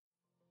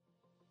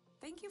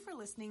Thank you for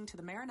listening to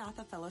the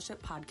Maranatha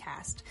Fellowship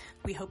podcast.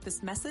 We hope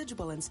this message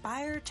will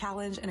inspire,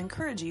 challenge, and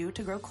encourage you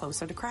to grow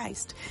closer to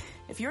Christ.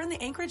 If you're in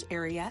the Anchorage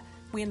area,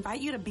 we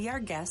invite you to be our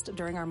guest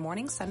during our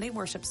morning Sunday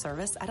worship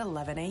service at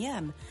 11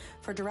 a.m.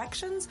 For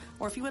directions,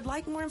 or if you would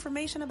like more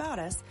information about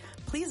us,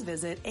 please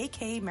visit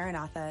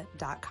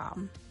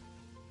akmaranatha.com.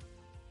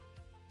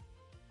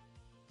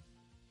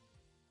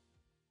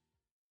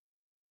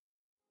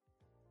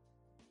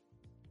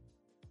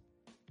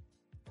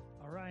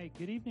 All right,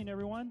 good evening,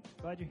 everyone.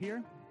 Glad you're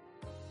here.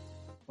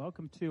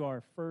 Welcome to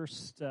our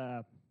first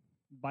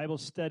Bible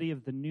study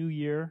of the new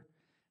year.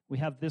 We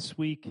have this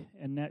week,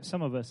 and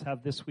some of us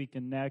have this week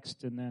and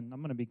next, and then I'm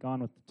going to be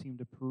gone with the team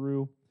to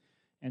Peru.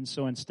 And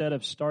so instead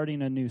of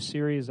starting a new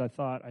series, I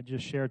thought I'd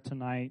just share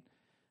tonight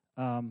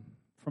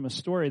from a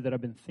story that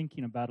I've been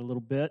thinking about a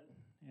little bit,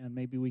 and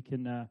maybe we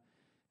can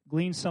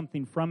glean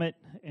something from it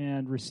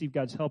and receive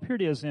God's help. Here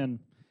it is in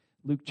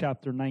Luke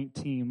chapter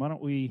 19. Why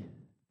don't we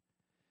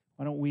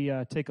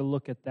take a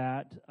look at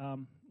that?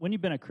 When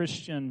you've been a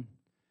Christian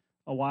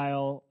a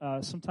while,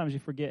 sometimes you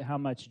forget how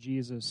much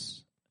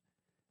Jesus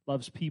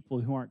loves people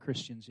who aren't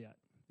Christians yet,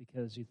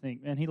 because you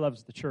think, man, he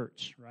loves the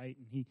church, right?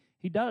 And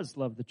he does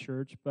love the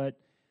church, but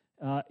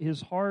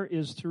his heart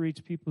is to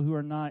reach people who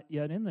are not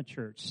yet in the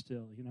church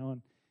still,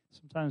 and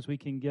sometimes we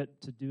can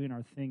get to doing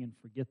our thing and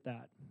forget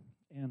that.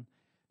 And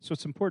so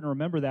it's important to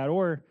remember that,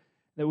 or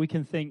that we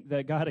can think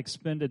that God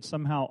expended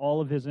somehow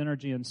all of his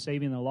energy in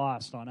saving the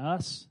lost on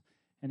us,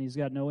 and he's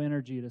got no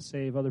energy to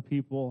save other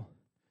people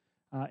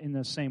in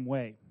the same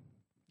way.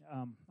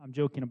 I'm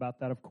joking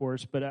about that, of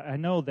course, but I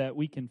know that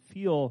we can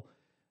feel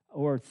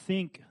or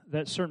think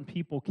that certain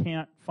people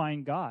can't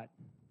find God,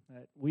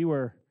 that we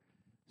were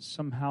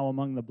somehow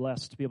among the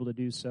blessed to be able to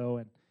do so,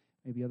 and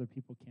maybe other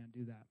people can't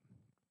do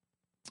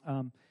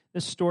that.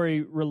 This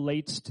story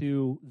relates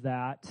to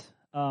that.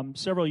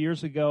 Several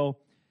years ago,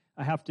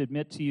 I have to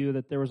admit to you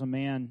that there was a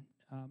man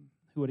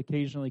who would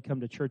occasionally come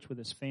to church with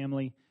his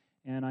family.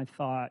 And I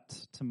thought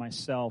to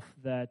myself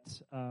that,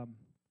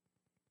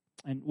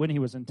 and when he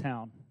was in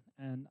town,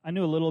 and I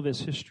knew a little of his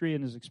history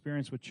and his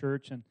experience with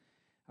church, and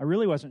I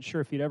really wasn't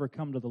sure if he'd ever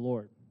come to the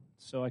Lord.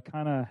 So I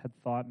kind of had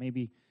thought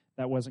maybe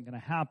that wasn't going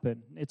to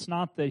happen. It's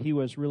not that he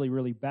was really,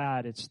 really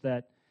bad. It's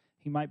that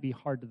he might be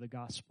hard to the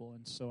gospel.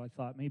 And so I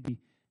thought maybe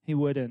he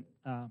wouldn't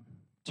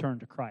turn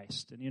to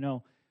Christ.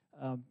 And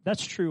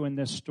that's true in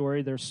this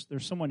story. There's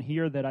someone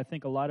here that I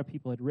think a lot of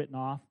people had written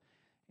off.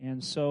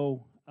 And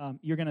so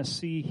you're going to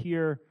see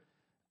here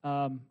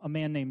a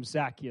man named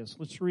Zacchaeus.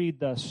 Let's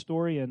read the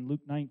story in Luke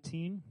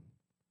 19.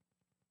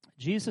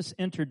 Jesus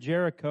entered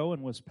Jericho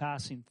and was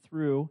passing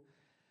through.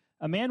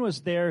 A man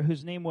was there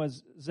whose name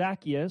was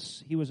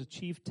Zacchaeus. He was a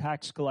chief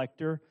tax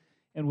collector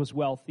and was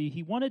wealthy.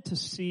 He wanted to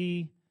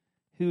see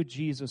who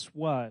Jesus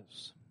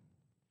was.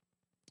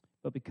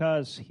 But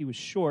because he was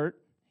short,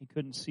 he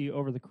couldn't see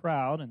over the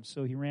crowd, and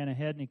so he ran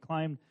ahead and he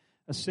climbed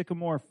a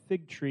sycamore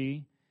fig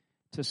tree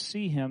to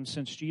see him,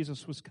 since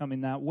Jesus was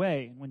coming that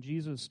way. And when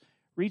Jesus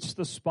reached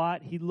the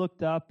spot, he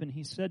looked up and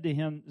he said to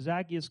him,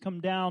 "Zacchaeus,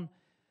 come down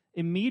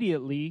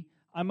immediately.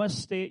 I must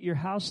stay at your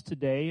house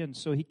today." And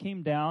so he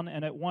came down,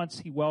 and at once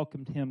he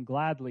welcomed him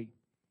gladly.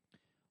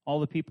 All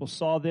the people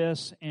saw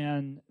this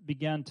and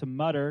began to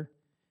mutter,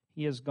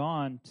 "He has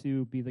gone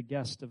to be the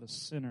guest of a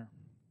sinner."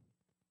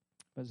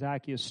 But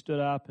Zacchaeus stood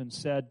up and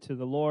said to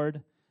the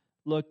Lord,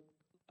 Look,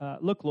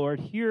 Lord,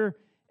 here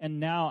and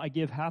now I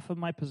give half of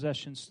my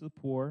possessions to the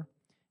poor.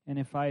 And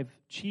if I've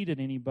cheated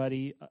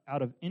anybody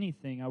out of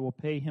anything, I will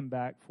pay him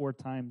back 4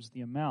 times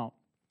the amount.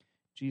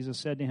 Jesus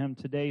said to him,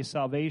 "Today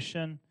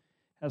salvation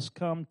has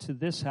come to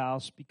this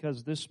house,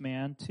 because this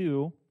man,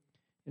 too,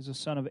 is a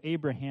son of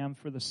Abraham.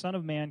 For the Son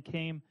of Man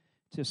came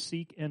to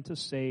seek and to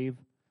save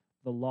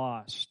the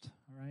lost."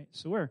 All right,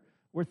 so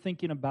we're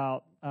thinking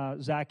about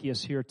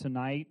Zacchaeus here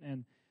tonight.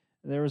 And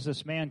there was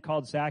this man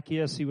called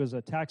Zacchaeus. He was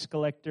a tax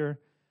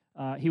collector.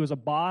 He was a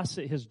boss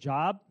at his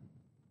job.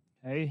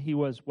 Okay, he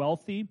was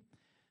wealthy.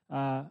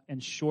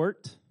 And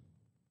short.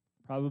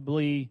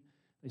 Probably,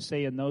 they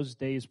say in those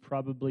days,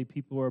 probably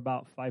people were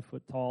about 5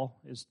 foot tall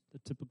is the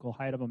typical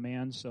height of a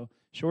man, so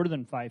shorter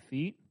than 5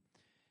 feet.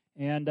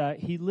 And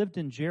he lived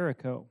in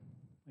Jericho.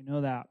 We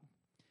know that.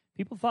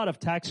 People thought of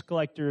tax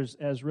collectors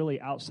as really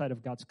outside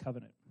of God's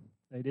covenant.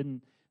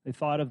 They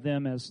thought of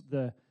them as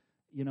the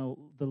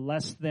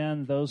less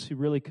than, those who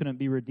really couldn't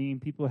be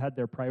redeemed. People had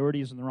their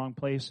priorities in the wrong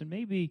place, and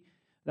maybe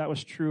that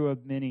was true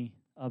of many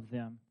of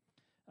them.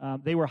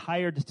 They were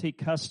hired to take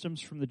customs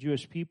from the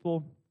Jewish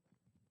people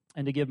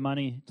and to give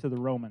money to the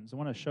Romans. I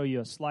want to show you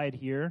a slide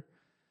here.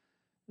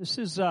 This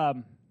is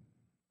from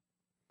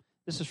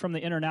the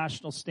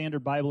International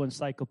Standard Bible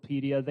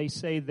Encyclopedia. They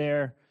say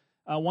there,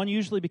 one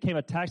usually became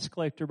a tax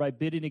collector by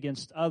bidding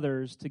against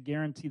others to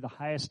guarantee the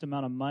highest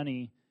amount of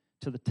money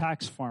to the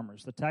tax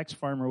farmers. The tax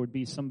farmer would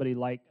be somebody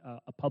like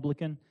a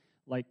publican,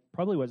 like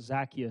probably what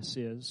Zacchaeus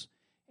is.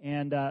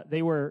 And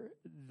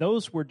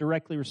those were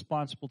directly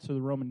responsible to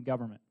the Roman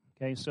government.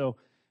 Okay, so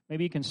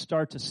maybe you can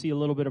start to see a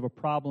little bit of a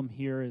problem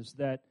here, is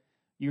that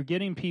you're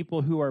getting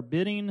people who are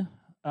bidding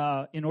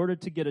in order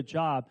to get a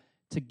job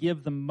to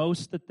give the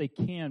most that they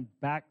can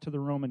back to the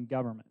Roman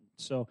government.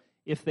 So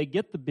if they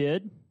get the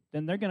bid,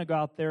 then they're going to go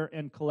out there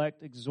and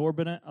collect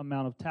exorbitant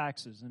amount of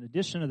taxes. In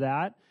addition to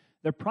that,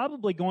 they're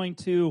probably going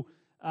to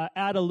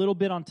add a little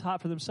bit on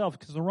top for themselves,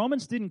 because the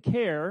Romans didn't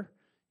care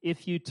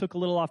if you took a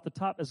little off the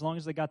top as long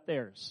as they got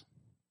theirs.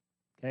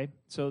 Okay,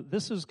 so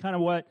this is kind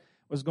of what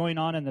was going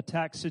on in the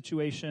tax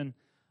situation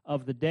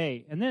of the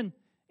day. And then,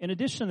 in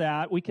addition to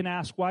that, we can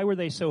ask, why were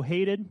they so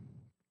hated?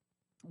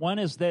 One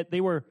is that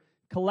they were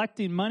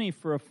collecting money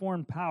for a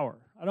foreign power.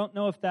 I don't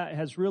know if that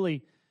has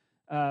really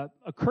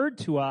occurred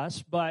to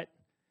us, but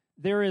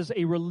there is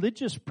a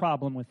religious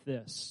problem with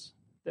this,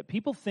 that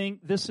people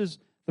think this is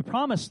the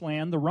promised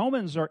land. The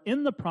Romans are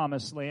in the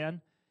promised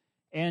land,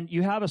 and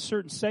you have a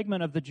certain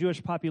segment of the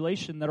Jewish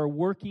population that are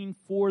working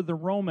for the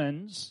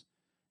Romans,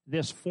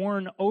 this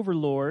foreign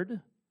overlord,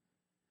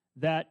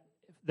 that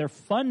they're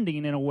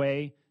funding, in a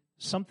way,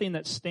 something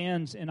that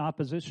stands in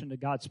opposition to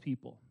God's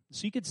people.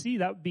 So you could see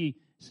that would be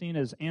seen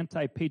as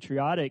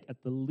anti-patriotic at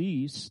the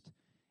least,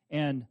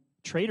 and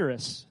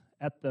traitorous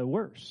at the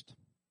worst.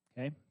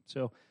 Okay,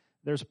 so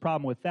there's a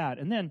problem with that.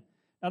 And then,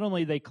 not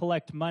only they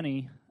collect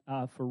money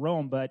for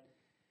Rome, but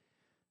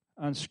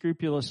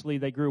unscrupulously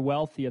they grew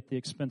wealthy at the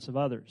expense of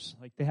others.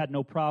 Like, they had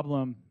no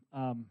problem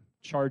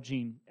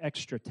charging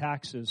extra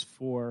taxes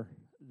for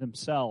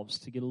themselves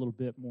to get a little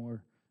bit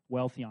more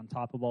wealthy on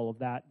top of all of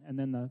that. And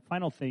then the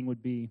final thing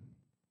would be,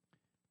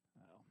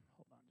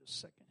 hold on just a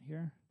second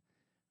here.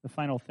 The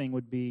final thing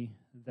would be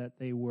that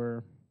they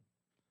were,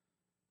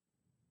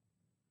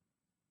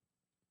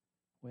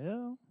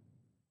 well,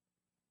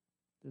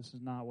 this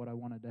is not what I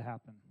wanted to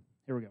happen.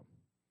 Here we go.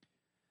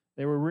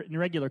 They were in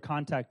regular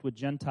contact with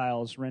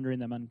Gentiles, rendering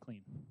them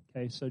unclean.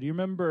 Okay, so do you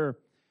remember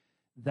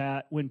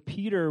that when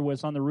Peter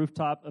was on the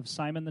rooftop of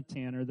Simon the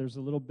Tanner, there's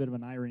a little bit of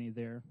an irony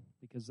there,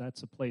 because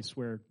that's a place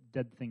where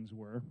dead things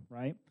were,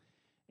 right?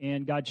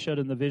 And God showed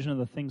him the vision of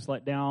the things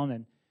let down,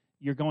 and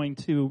you're going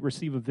to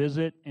receive a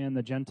visit, and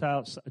a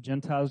Gentile is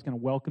going to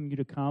welcome you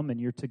to come, and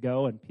you're to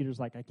go. And Peter's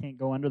like, I can't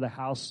go under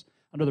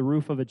the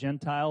roof of a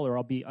Gentile, or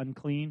I'll be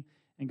unclean.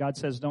 And God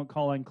says, don't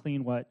call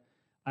unclean what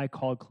I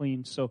call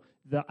clean. So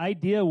the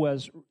idea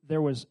was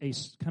there was a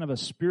kind of a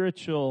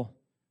spiritual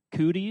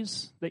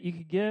cooties that you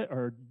could get,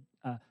 or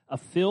a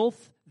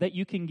filth that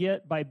you can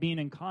get by being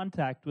in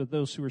contact with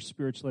those who are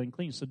spiritually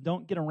unclean. So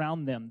don't get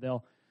around them.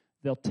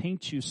 They'll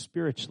taint you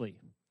spiritually.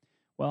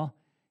 Well,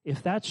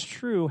 if that's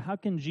true, how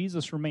can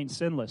Jesus remain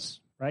sinless,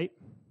 right?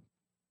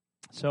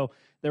 So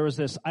there was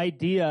this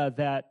idea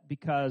that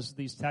because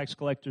these tax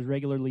collectors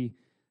regularly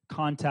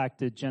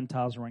contacted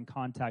Gentiles, or in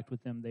contact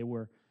with them, they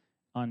were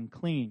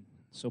unclean.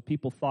 So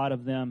people thought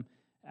of them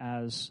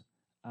as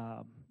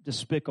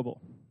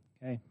despicable.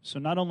 Okay, so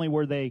not only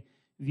were they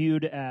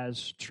viewed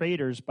as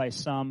traitors by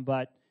some,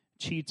 but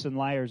cheats and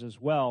liars as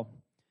well.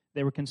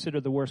 They were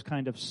considered the worst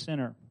kind of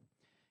sinner.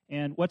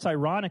 And what's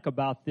ironic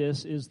about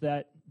this is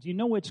that, do you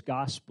know which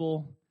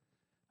gospel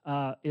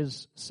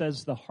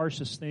says the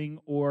harshest thing,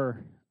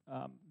 or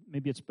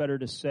maybe it's better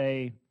to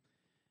say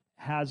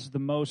has the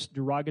most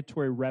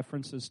derogatory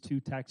references to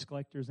tax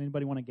collectors?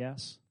 Anybody want to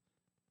guess?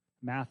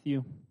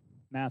 Matthew.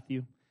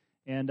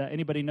 And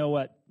anybody know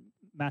what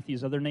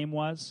Matthew's other name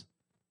was?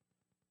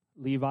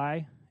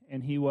 Levi,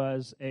 and he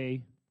was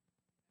a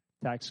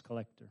tax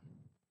collector.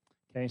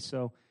 Okay,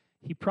 so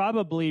he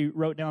probably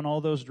wrote down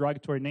all those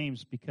derogatory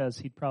names because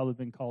he'd probably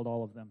been called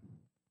all of them.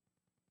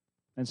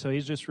 And so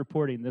he's just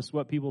reporting, this is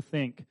what people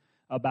think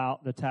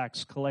about the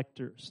tax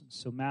collectors.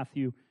 So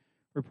Matthew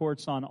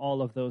reports on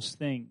all of those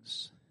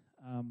things.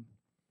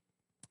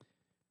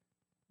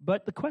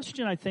 But the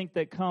question I think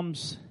that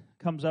comes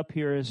up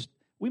here is,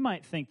 we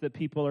might think that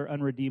people are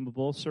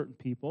unredeemable, certain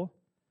people,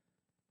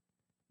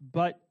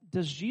 but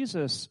does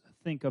Jesus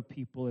think of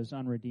people as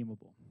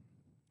unredeemable?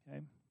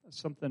 Okay,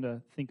 that's something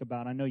to think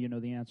about. I know you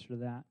know the answer to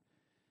that.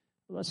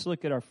 But let's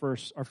look at our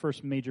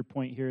first major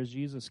point here, is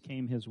Jesus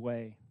came his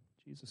way.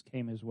 Jesus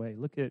came his way.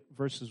 Look at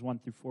verses 1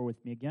 through 4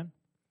 with me again.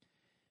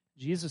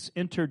 Jesus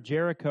entered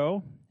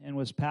Jericho and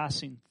was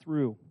passing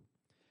through.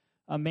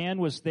 A man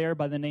was there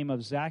by the name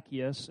of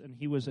Zacchaeus, and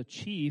he was a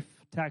chief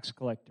tax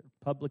collector,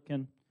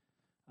 publican,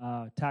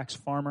 tax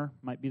farmer,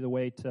 might be the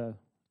way to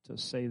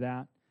say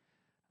that.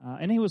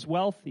 And he was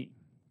wealthy.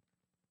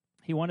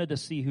 He wanted to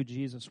see who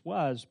Jesus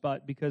was,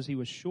 but because he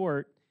was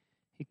short,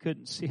 he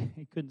couldn't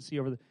see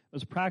over it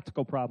was a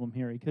practical problem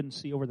here. He couldn't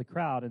see over the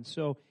crowd. And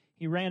so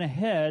he ran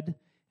ahead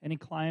and he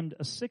climbed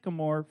a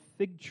sycamore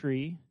fig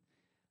tree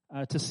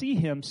to see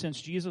him, since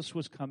Jesus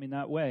was coming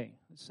that way.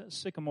 It says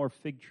sycamore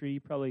fig tree. You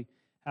probably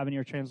have in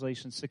your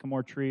translation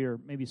sycamore tree, or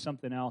maybe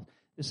something else.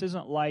 This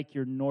isn't like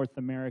your North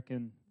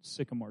American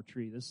sycamore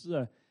tree. This is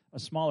a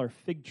smaller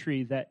fig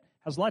tree that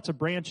has lots of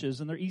branches,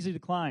 and they're easy to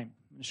climb.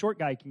 A short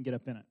guy can get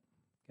up in it.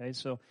 Okay,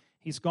 so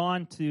he's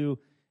gone to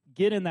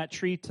get in that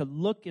tree to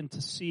look and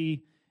to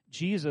see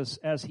Jesus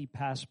as he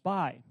passed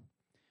by.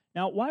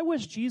 Now, why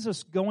was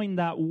Jesus going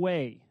that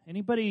way?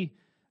 Anybody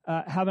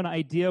have an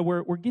idea?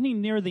 We're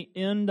getting near the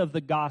end of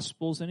the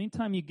Gospels.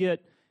 Anytime you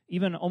get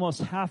even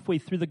almost halfway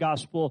through the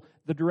gospel,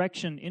 the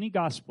direction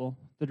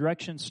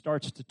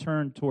starts to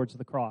turn towards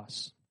the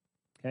cross.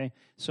 Okay?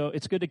 So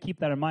it's good to keep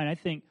that in mind. I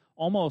think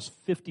almost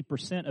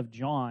 50% of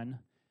John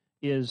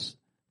is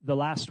the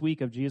last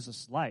week of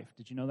Jesus' life.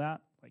 Did you know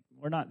that?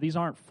 These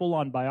aren't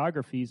full-on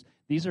biographies.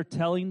 These are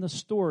telling the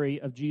story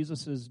of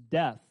Jesus'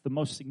 death, the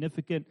most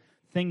significant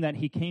thing that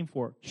he came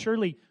for.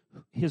 Surely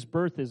his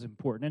birth is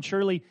important, and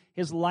surely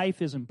his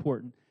life is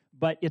important,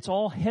 but it's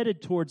all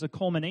headed towards a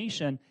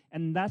culmination,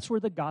 and that's where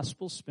the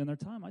Gospels spend their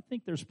time. I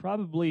think there's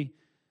probably,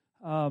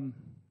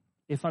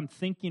 if I'm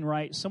thinking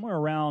right, somewhere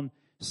around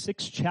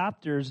 6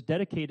 chapters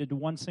dedicated to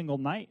one single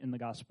night in the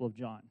Gospel of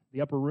John,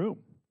 the upper room.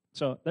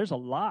 So there's a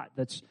lot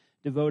that's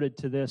devoted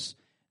to this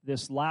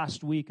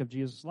last week of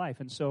Jesus' life.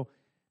 And so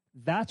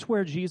that's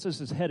where Jesus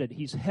is headed.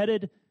 He's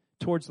headed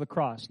towards the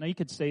cross. Now, you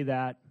could say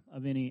that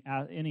of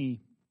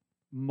any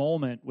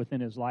moment within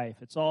his life.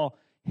 It's all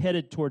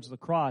headed towards the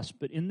cross.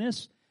 But in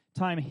this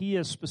time, he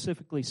has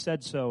specifically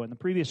said so. In the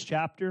previous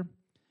chapter,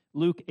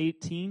 Luke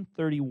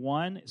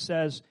 18:31, it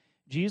says,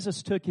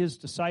 Jesus took his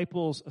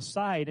disciples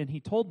aside and he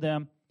told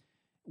them,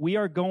 we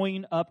are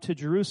going up to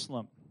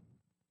Jerusalem,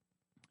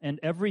 and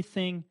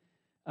everything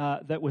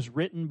that was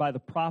written by the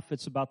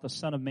prophets about the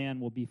Son of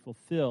Man will be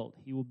fulfilled.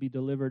 He will be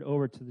delivered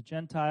over to the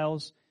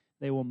Gentiles.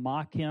 They will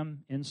mock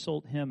him,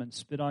 insult him, and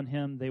spit on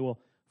him. They will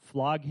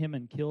flog him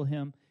and kill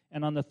him.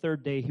 And on the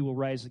third day he will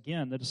rise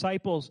again. The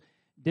disciples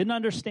didn't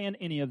understand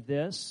any of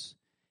this.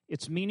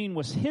 Its meaning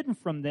was hidden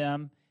from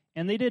them,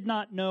 and they did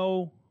not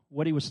know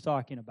what he was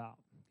talking about.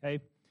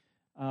 Okay?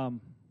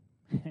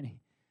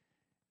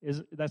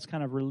 That's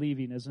kind of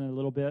relieving, isn't it, a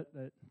little bit?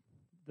 That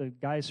the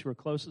guys who were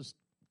closest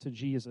to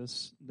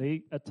Jesus,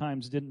 they at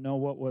times didn't know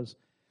what was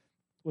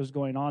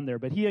going on there.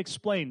 But he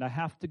explained, I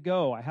have to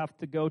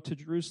go to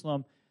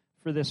Jerusalem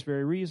for this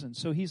very reason.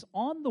 So he's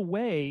on the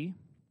way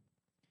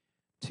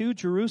to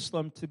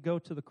Jerusalem to go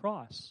to the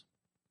cross,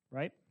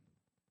 right?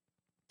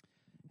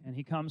 And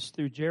he comes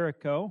through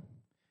Jericho,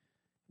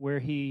 where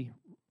he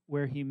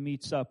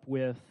meets up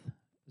with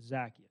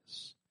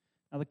Zacchaeus.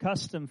 Now, the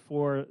custom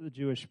for the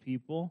Jewish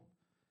people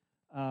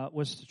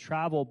was to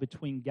travel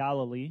between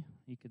Galilee.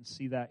 You can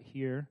see that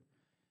here.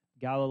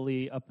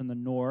 Galilee up in the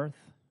north,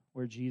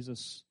 where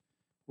Jesus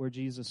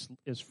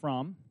is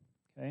from,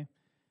 okay?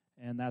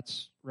 And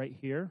that's right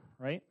here,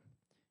 right?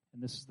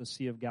 And this is the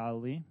Sea of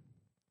Galilee.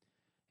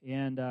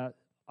 And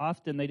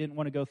often they didn't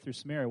want to go through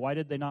Samaria. Why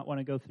did they not want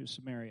to go through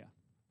Samaria?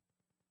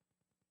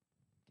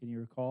 Can you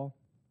recall?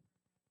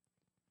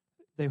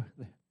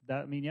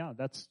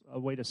 That's a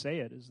way to say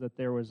it, is that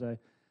there was a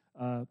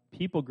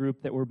people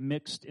group that were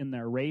mixed in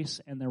their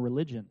race and their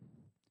religion.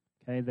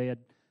 Okay, they had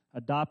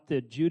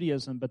adopted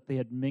Judaism, but they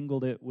had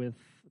mingled it with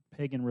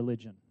pagan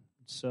religion.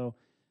 So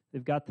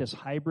they've got this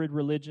hybrid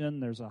religion.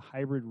 There's a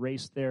hybrid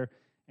race there,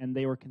 and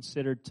they were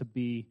considered to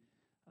be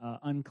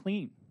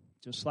unclean,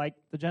 just like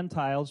the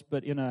Gentiles.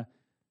 But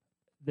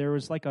there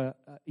was like a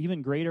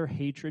even greater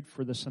hatred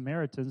for the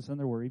Samaritans than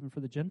there were even for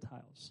the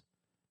Gentiles.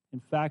 In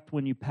fact,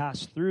 when you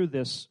pass through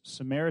this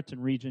Samaritan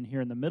region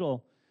here in the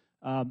middle,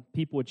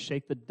 people would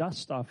shake the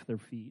dust off their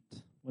feet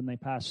when they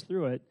passed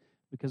through it,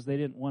 because they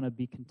didn't want to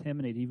be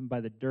contaminated even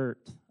by the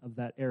dirt of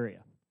that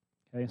area.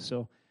 Okay,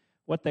 so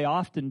what they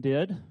often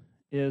did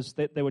is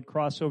that they would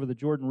cross over the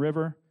Jordan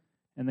River,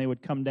 and they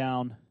would come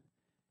down,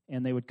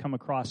 and they would come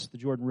across the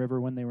Jordan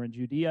River when they were in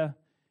Judea,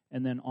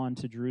 and then on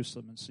to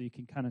Jerusalem. And so you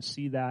can kind of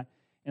see that.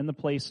 And the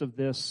place of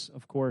this,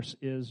 of course,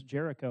 is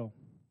Jericho,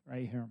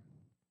 right here.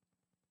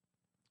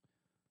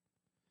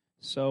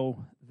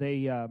 So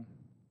they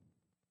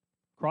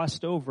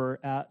crossed over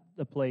at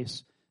the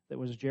place that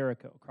was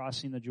Jericho,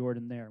 crossing the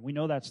Jordan there. We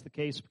know that's the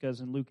case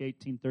because in Luke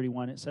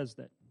 18:31 it says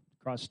that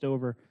crossed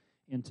over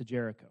into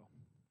Jericho.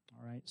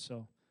 All right,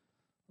 so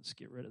let's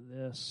get rid of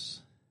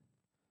this.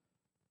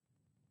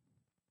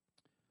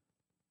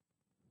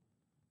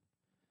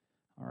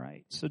 All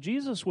right, so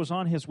Jesus was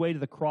on his way to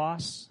the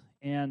cross,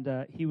 and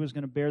he was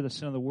going to bear the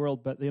sin of the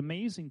world. But the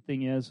amazing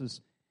thing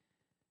is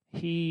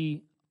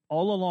he,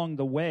 all along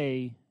the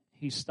way,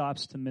 he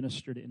stops to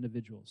minister to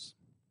individuals.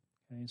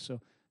 Okay, so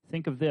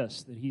think of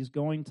this, that he's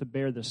going to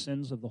bear the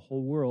sins of the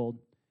whole world,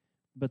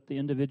 but the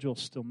individual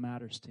still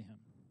matters to him.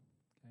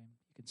 Okay?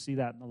 You can see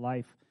that in the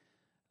life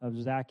of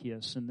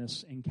Zacchaeus in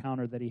this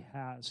encounter that he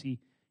has. He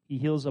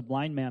heals a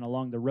blind man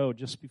along the road.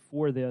 Just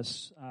before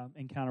this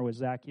encounter with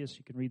Zacchaeus,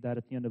 you can read that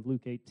at the end of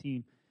Luke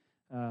 18,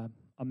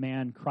 a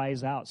man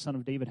cries out, "Son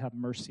of David, have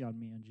mercy on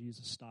me." And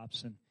Jesus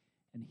stops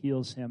and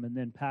heals him, and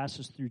then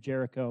passes through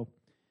Jericho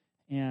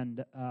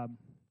and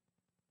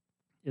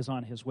is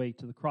on his way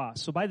to the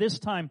cross. So by this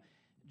time,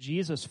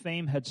 Jesus'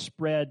 fame had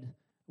spread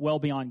well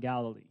beyond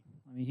Galilee.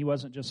 I mean, he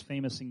wasn't just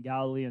famous in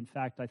Galilee. In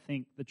fact, I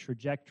think the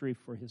trajectory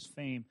for his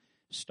fame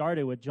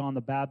started with John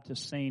the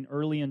Baptist saying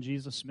early in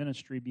Jesus'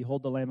 ministry,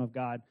 "Behold the Lamb of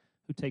God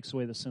who takes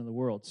away the sin of the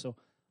world." So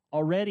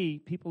already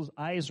people's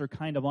eyes are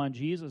kind of on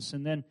Jesus,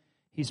 and then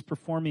he's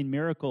performing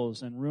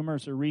miracles, and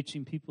rumors are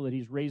reaching people that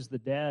he's raised the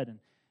dead,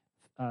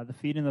 and the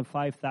feeding of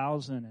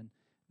 5,000, and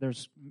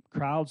there's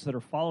crowds that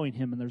are following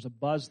him, and there's a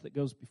buzz that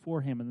goes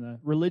before him, and the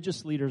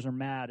religious leaders are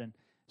mad. And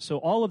so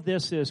all of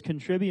this is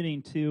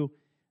contributing to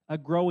a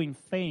growing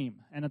fame,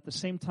 and at the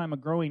same time a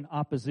growing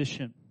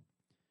opposition.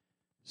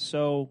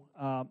 So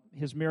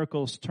his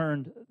miracles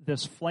turned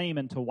this flame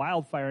into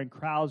wildfire, and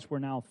crowds were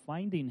now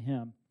finding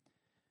him.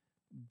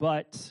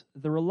 But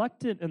the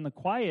reluctant and the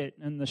quiet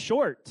and the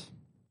short,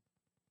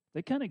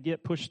 they kind of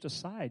get pushed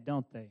aside,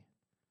 don't they?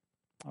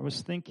 I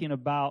was thinking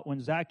about when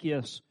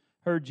Zacchaeus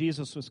heard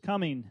Jesus was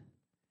coming,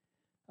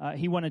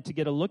 he wanted to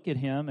get a look at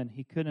him, and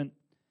he couldn't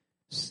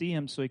see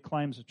him, so he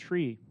climbs a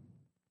tree.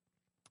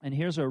 And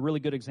here's a really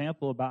good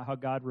example about how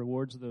God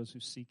rewards those who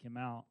seek him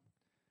out.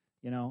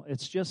 You know,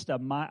 it's just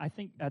I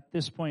think at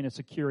this point it's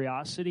a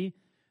curiosity,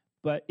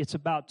 but it's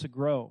about to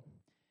grow.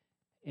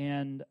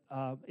 And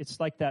it's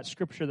like that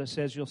scripture that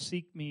says, you'll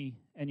seek me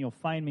and you'll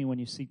find me when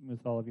you seek me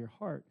with all of your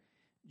heart.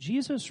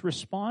 Jesus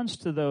responds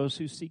to those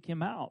who seek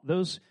him out,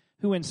 those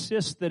who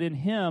insist that in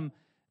him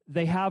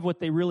they have what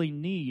they really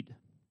need.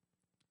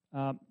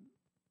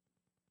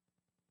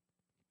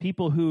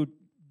 People who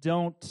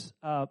don't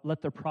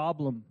let their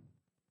problem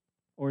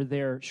or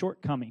their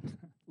shortcoming,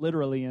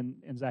 literally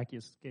in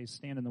Zacchaeus' case,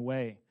 stand in the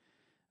way.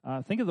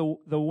 Think of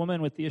the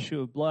woman with the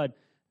issue of blood.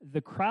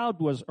 The crowd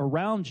was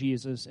around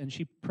Jesus, and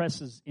she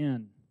presses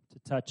in to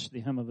touch the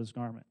hem of his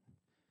garment.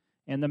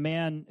 And the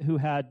man who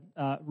had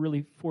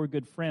really 4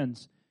 good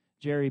friends,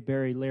 Jerry,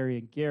 Barry, Larry,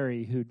 and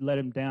Gary, who'd let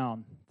him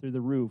down through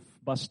the roof,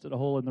 busted a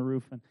hole in the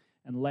roof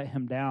and let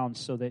him down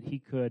so that he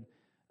could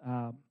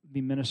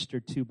be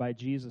ministered to by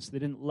Jesus. They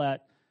didn't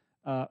let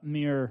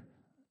mere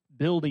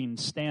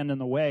buildings stand in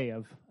the way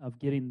of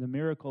getting the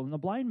miracle. And the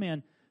blind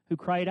man who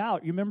cried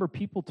out, you remember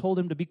people told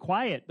him to be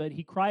quiet, but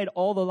he cried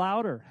all the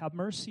louder, have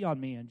mercy on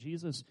me. And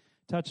Jesus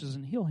touches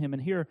and heals him.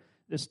 And here,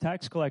 this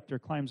tax collector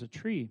climbs a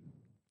tree.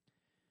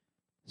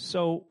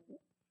 So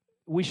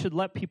we should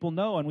let people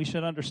know, and we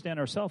should understand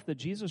ourselves, that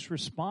Jesus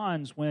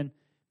responds when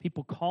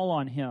people call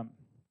on him.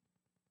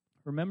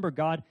 Remember,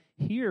 God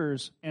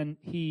hears and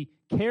he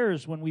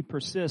cares when we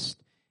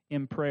persist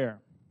in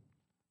prayer.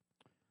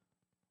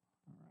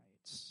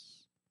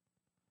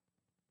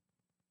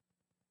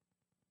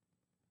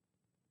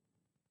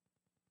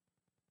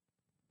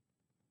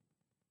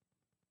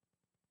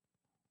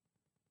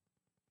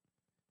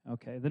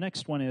 Okay, the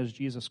next one is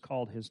Jesus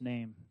called his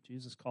name.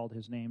 Jesus called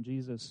his name.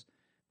 Jesus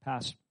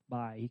passed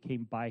by. He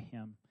came by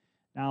him.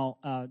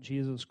 Now,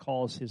 Jesus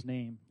calls his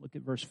name. Look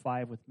at verse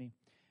 5 with me.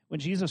 When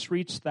Jesus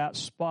reached that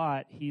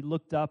spot, he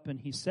looked up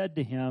and he said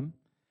to him,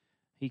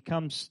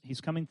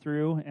 he's coming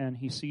through, and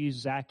he sees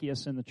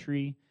Zacchaeus in the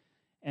tree.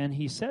 And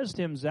he says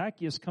to him,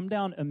 Zacchaeus, come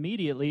down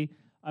immediately.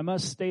 I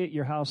must stay at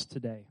your house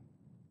today.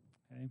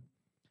 Okay?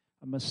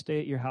 I must stay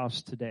at your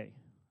house today.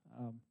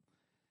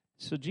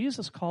 So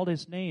Jesus called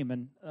his name,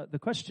 and the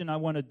question I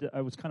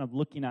was kind of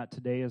looking at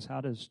today is, how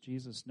does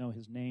Jesus know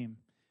his name?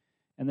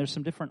 And there's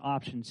some different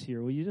options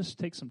here. Will you just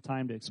take some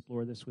time to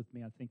explore this with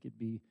me? I think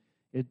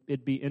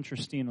it'd be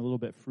interesting, a little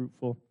bit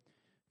fruitful.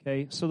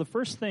 Okay, so the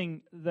first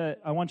thing that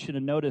I want you to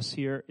notice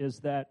here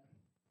is that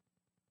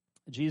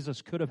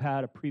Jesus could have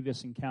had a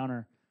previous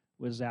encounter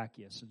with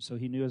Zacchaeus, and so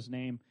he knew his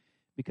name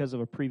because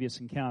of a previous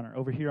encounter.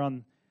 Over here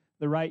on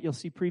the right, you'll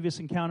see previous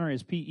encounter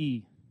is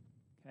P-E.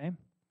 Okay.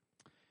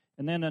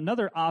 And then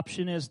another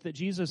option is that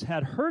Jesus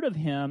had heard of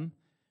him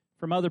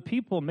from other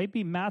people.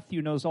 Maybe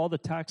Matthew knows all the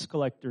tax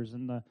collectors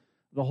in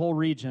the whole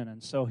region,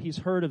 and so he's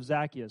heard of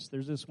Zacchaeus.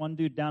 There's this one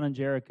dude down in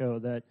Jericho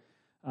that,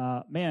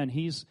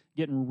 he's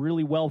getting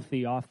really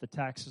wealthy off the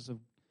taxes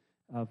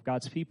of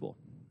God's people.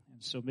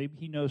 And so maybe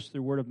he knows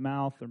through word of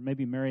mouth, or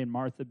maybe Mary and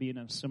Martha, being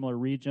in a similar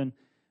region,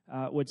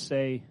 would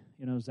say,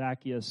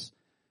 Zacchaeus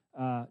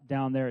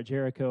down there at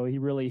Jericho, he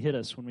really hit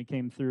us when we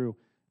came through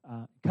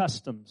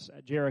customs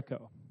at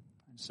Jericho.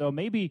 So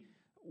maybe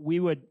we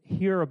would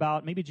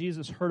maybe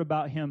Jesus heard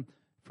about him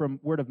from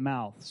word of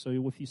mouth. So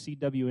if you see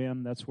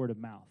WM, that's word of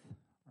mouth,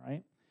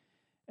 right?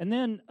 And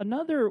then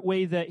another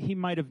way that he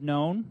might have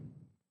known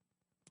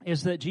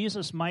is that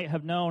Jesus might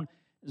have known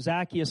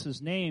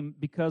Zacchaeus' name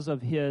because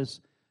of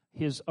his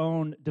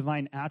own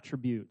divine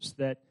attributes,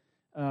 that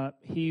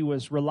he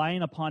was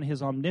relying upon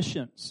his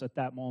omniscience at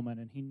that moment,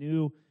 and he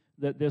knew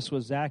that this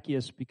was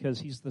Zacchaeus because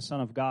he's the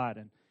Son of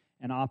God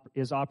and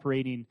is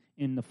operating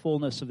in the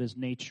fullness of his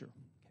nature.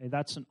 Okay,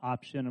 that's an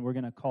option, and we're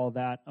going to call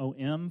that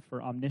OM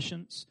for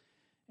omniscience.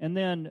 And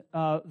then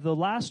the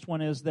last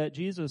one is that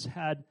Jesus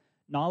had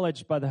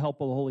knowledge by the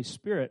help of the Holy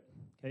Spirit.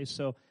 Okay,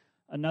 so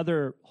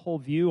another whole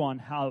view on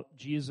how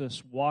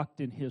Jesus walked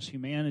in his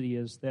humanity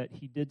is that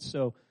he did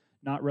so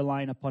not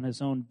relying upon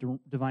his own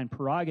divine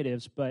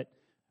prerogatives, but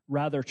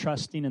rather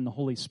trusting in the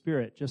Holy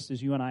Spirit, just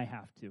as you and I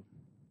have to.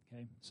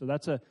 Okay, so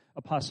that's a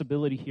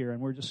possibility here,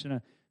 and we're just going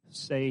to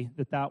say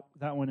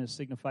that one is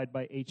signified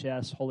by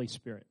HS, Holy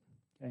Spirit.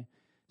 Okay,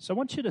 so I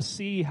want you to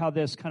see how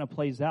this kind of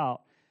plays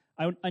out.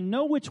 I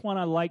know which one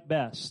I like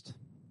best.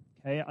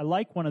 Okay, I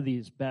like one of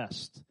these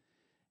best,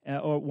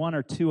 or one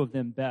or two of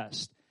them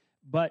best.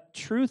 But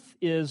truth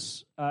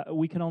is,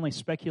 we can only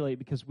speculate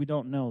because we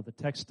don't know. The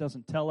text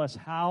doesn't tell us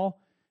how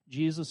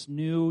Jesus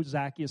knew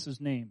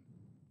Zacchaeus' name.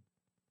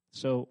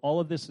 So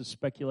all of this is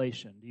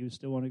speculation. Do you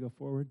still want to go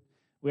forward?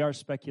 We are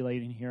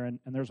speculating here, and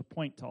there's a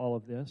point to all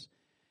of this.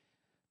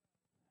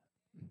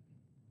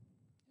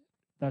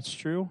 That's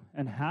true.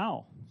 And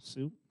how,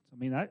 Sue? I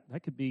mean,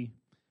 that could be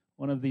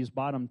one of these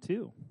bottom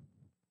two.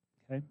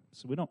 Okay,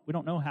 so we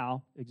don't know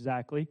how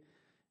exactly.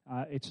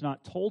 It's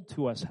not told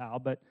to us how,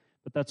 but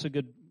that's a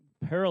good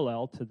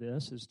parallel to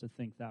this, is to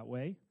think that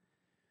way.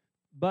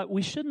 But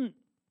we shouldn't,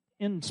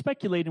 in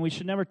speculating, we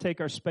should never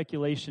take our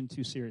speculation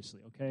too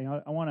seriously. Okay,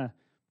 I want to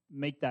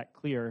make that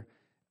clear.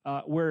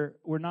 We're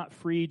not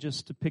free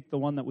just to pick the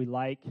one that we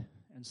like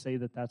and say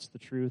that that's the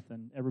truth,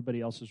 and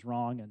everybody else is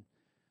wrong, and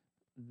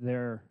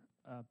they're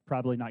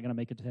probably not going to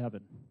make it to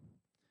heaven.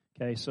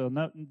 Okay, so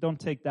don't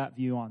take that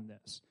view on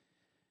this.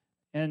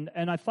 And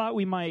I thought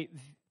we might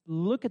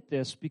look at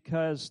this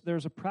because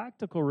there's a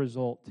practical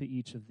result to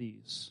each of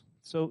these.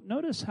 So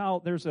notice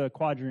how there's a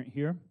quadrant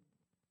here.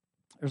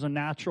 There's a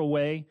natural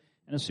way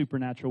and a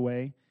supernatural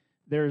way.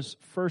 There's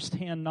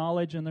first-hand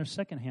knowledge and there's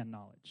second-hand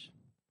knowledge.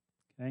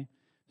 Okay,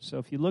 so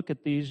if you look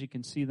at these, you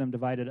can see them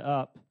divided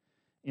up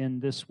in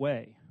this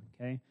way.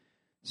 Okay,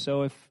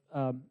 so if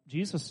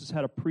Jesus has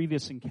had a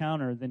previous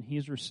encounter, then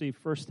he's received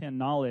first-hand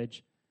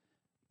knowledge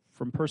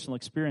from personal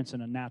experience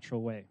in a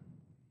natural way.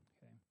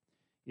 Okay.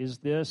 Is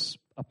this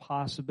a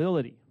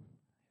possibility?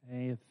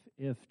 Okay.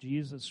 If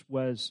Jesus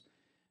was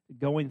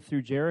going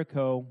through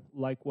Jericho,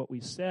 like what we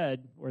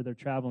said, where they're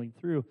traveling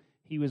through,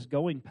 he was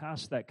going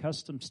past that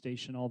custom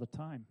station all the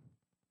time.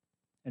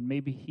 And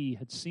maybe he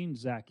had seen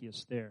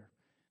Zacchaeus there.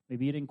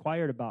 Maybe he'd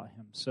inquired about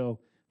him. So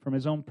from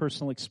his own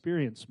personal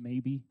experience,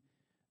 maybe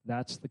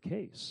that's the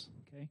case.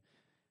 Okay.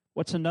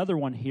 What's another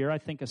one here? I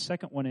think a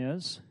second one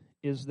is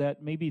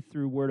that maybe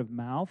through word of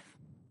mouth.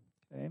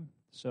 Okay,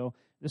 so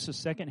this is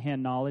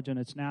secondhand knowledge and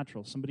it's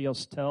natural. Somebody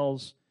else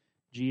tells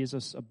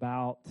Jesus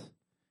about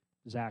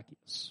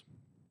Zacchaeus.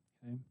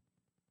 Okay.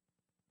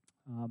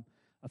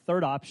 A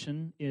third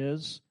option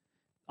is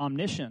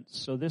omniscience.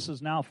 So this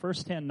is now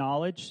firsthand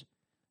knowledge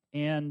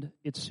and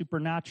it's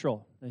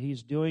supernatural.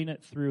 He's doing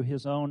it through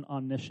his own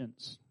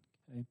omniscience.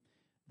 Okay.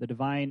 The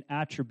divine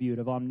attribute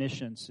of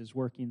omniscience is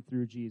working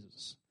through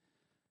Jesus.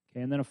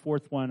 Okay, and then a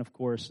fourth one, of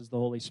course, is the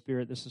Holy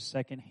Spirit. This is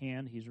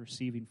secondhand. He's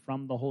receiving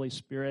from the Holy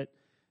Spirit.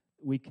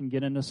 We can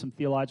get into some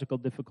theological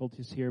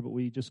difficulties here, but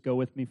we just go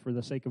with me for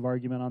the sake of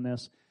argument on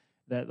this,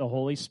 that the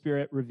Holy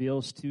Spirit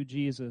reveals to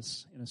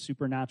Jesus in a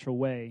supernatural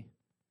way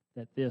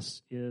that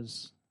this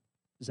is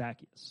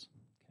Zacchaeus.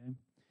 Okay,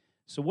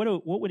 so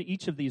what would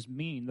each of these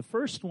mean? The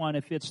first one,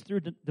 if it's through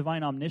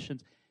divine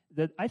omniscience,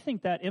 that I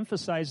think that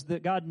emphasized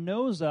that God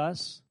knows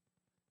us,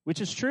 which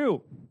is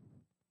true.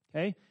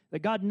 Okay,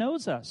 that God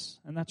knows us,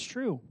 and that's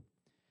true.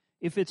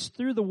 If it's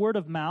through the word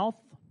of mouth,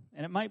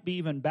 and it might be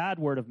even bad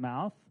word of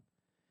mouth,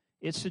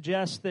 it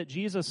suggests that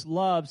Jesus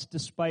loves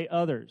despite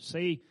others.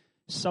 Say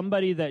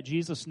somebody that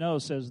Jesus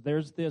knows says,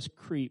 there's this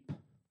creep,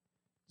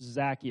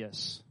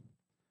 Zacchaeus,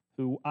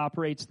 who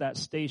operates that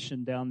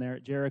station down there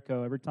at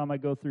Jericho. Every time I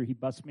go through, he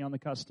busts me on the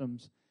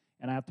customs,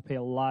 and I have to pay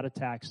a lot of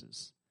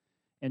taxes.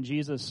 And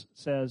Jesus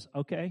says,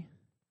 okay,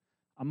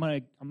 I'm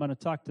gonna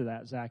talk to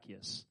that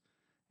Zacchaeus.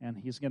 And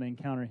he's going to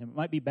encounter him. It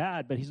might be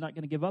bad, but he's not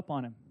going to give up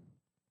on him.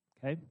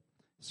 Okay?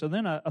 So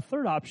then a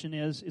third option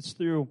is it's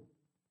through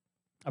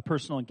a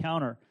personal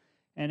encounter.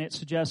 And it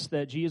suggests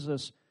that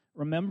Jesus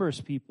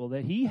remembers people,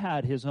 that he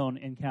had his own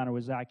encounter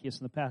with Zacchaeus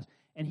in the past.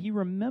 And he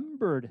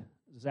remembered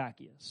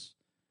Zacchaeus.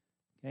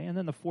 Okay? And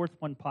then the fourth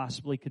one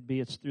possibly could be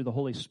it's through the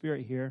Holy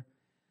Spirit here.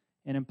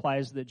 And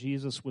implies that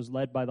Jesus was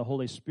led by the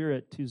Holy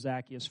Spirit to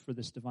Zacchaeus for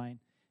this divine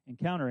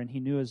encounter. And he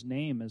knew his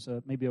name as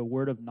maybe a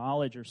word of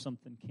knowledge or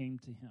something came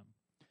to him.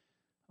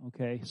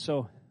 Okay,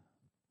 so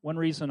one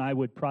reason I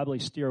would probably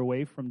steer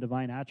away from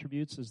divine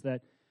attributes is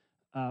that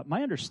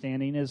my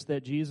understanding is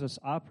that Jesus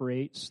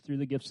operates through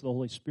the gifts of the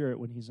Holy Spirit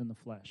when he's in the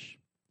flesh.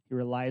 He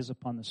relies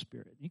upon the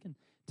Spirit. You can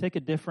take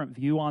a different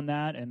view on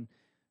that, and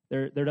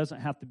there doesn't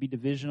have to be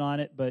division on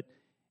it, but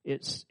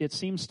it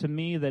seems to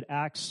me that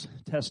Acts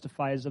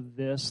testifies of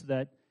this,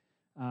 that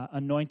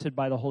anointed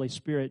by the Holy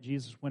Spirit,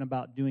 Jesus went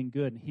about doing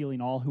good and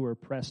healing all who were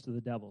oppressed of the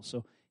devil.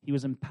 So he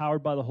was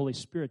empowered by the Holy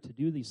Spirit to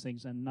do these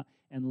things and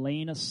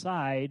laying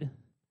aside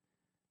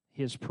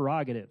his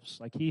prerogatives.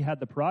 Like he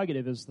had the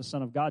prerogative as the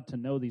Son of God to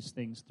know these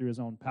things through his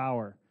own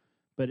power,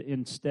 but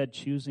instead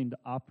choosing to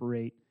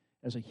operate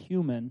as a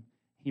human,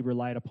 he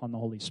relied upon the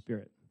Holy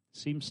Spirit.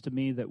 Seems to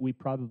me that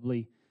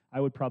I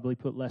would probably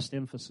put less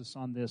emphasis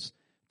on this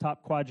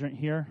top quadrant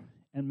here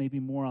and maybe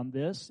more on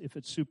this if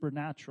it's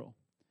supernatural.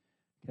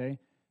 Okay?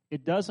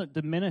 It doesn't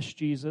diminish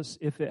Jesus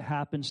if it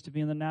happens to be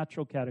in the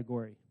natural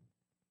category.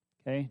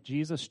 Okay,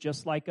 Jesus,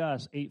 just like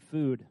us, ate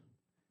food.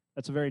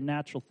 That's a very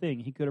natural thing.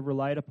 He could have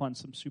relied upon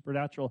some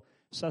supernatural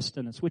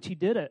sustenance, which he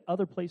did at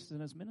other places in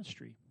his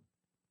ministry.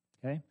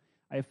 Okay,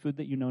 I have food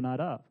that you know not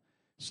of.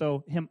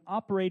 So him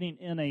operating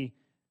in a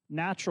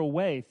natural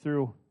way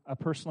through a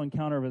personal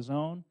encounter of his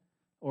own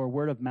or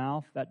word of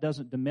mouth, that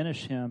doesn't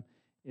diminish him.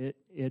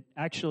 It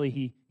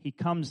actually, he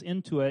comes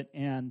into it,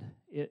 and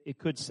it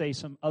could say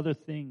some other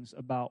things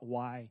about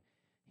why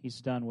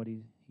he's done what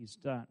he's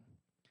done.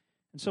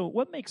 And so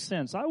what makes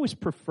sense? I always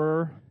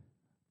prefer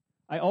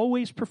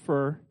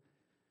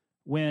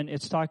when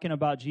it's talking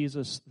about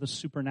Jesus, the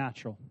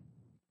supernatural.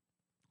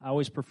 I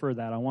always prefer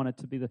that. I want it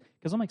to be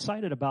because I'm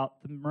excited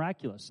about the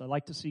miraculous. I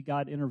like to see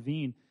God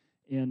intervene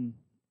in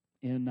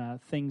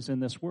things in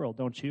this world,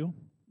 don't you?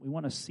 We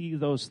want to see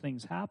those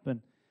things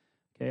happen.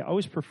 Okay, I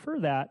always prefer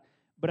that,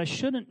 but I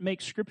shouldn't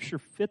make Scripture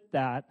fit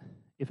that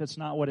if it's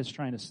not what it's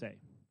trying to say.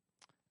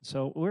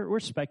 So we're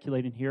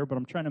speculating here, but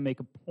I'm trying to make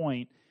a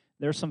point.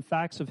 There are some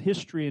facts of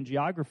history and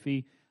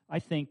geography, I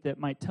think, that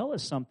might tell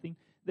us something.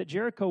 That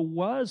Jericho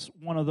was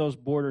one of those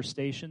border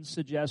stations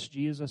suggests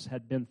Jesus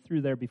had been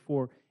through there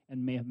before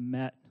and may have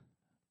met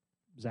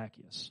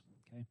Zacchaeus.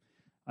 Okay,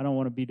 I don't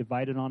want to be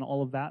divided on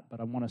all of that,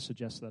 but I want to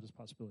suggest that as a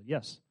possibility.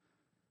 Yes?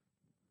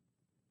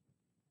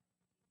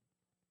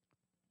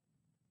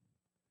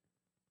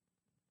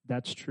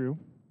 That's true.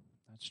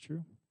 That's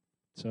true.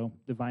 So,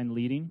 divine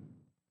leading.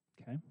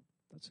 Okay,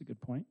 that's a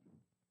good point.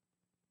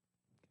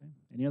 Okay,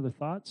 any other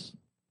thoughts?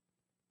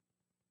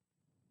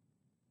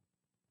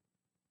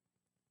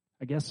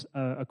 I guess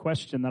a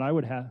question that I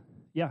would have,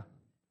 yeah.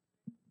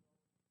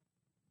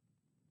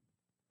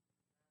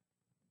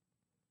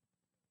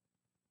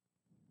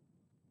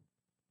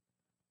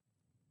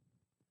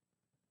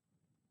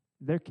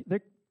 There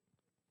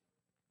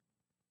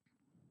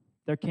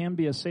can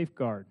be a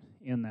safeguard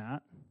in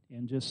that,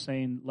 in just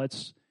saying,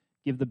 let's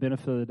give the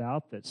benefit of the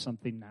doubt that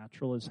something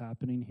natural is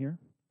happening here.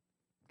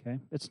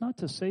 Okay? It's not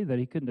to say that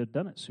he couldn't have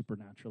done it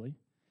supernaturally.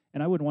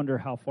 And I would wonder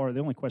how far,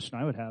 the only question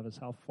I would have is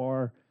how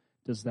far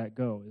does that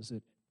go? Is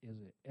it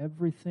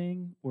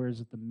everything, or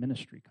is it the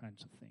ministry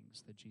kinds of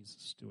things that Jesus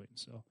is doing?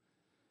 So,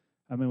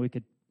 I mean, we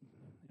could,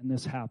 and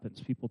this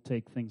happens, people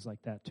take things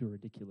like that to a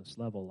ridiculous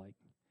level, like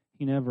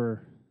he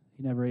never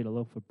ate a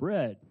loaf of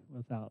bread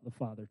without the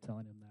Father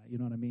telling him that. You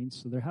know what I mean?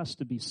 So there has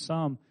to be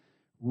some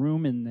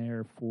room in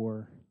there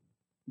for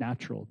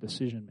natural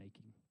decision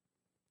making.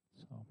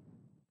 So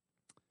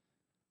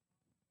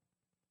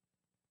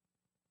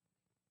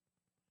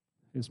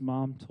his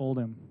mom told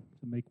him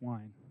to make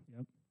wine.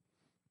 Yep.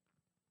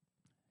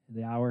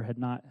 The hour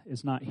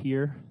is not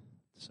here.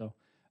 So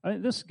I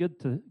think this is good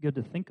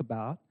to think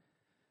about.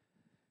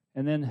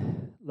 And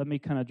then let me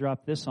kind of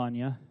drop this on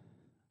you.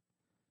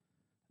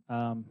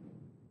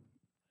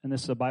 And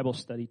this is a Bible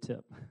study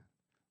tip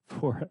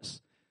for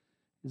us,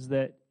 is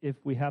that if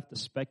we have to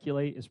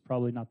speculate, it's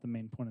probably not the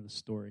main point of the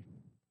story.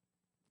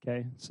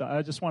 Okay? So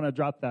I just want to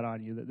drop that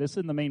on you, that this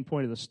isn't the main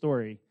point of the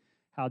story,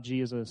 how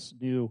Jesus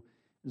knew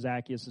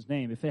Zacchaeus'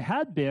 name. If it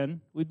had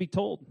been, we'd be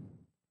told.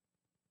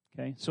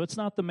 Okay? So it's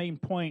not the main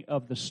point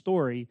of the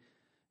story.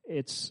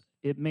 It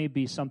may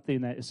be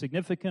something that is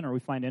significant or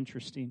we find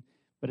interesting,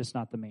 but it's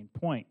not the main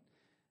point.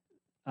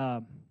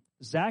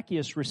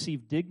 Zacchaeus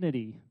received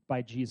dignity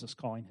by Jesus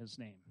calling his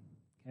name.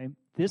 Okay,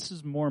 this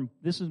is more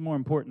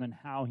important than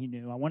how he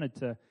knew. I wanted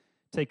to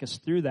take us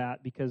through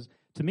that because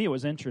to me it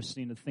was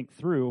interesting to think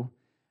through.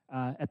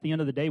 At the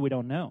end of the day, we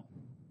don't know,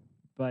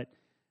 but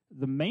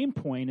the main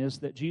point is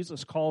that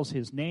Jesus calls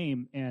his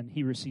name and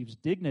he receives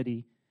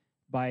dignity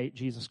by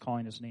Jesus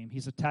calling his name.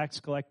 He's a tax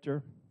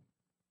collector.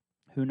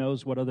 Who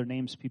knows what other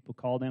names people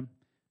called him?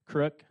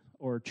 Crook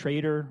or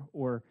traitor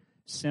or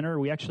sinner.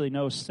 We actually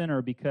know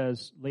sinner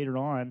because later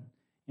on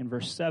in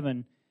verse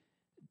 7,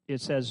 it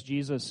says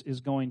Jesus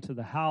is going to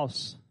the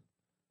house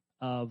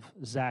of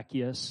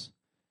Zacchaeus,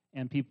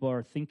 and people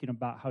are thinking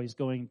about how he's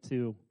going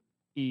to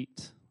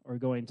eat or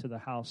going to the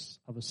house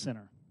of a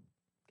sinner.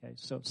 Okay,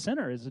 so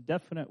sinner is a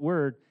definite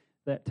word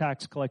that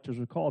tax collectors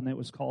were called, and it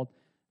was called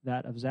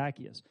that of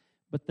Zacchaeus.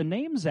 But the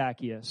name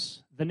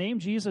Zacchaeus, the name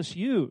Jesus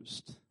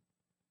used,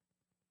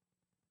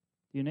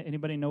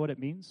 anybody know what it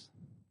means?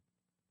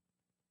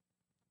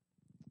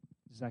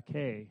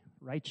 Zacchaeus,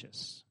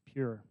 righteous,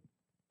 pure.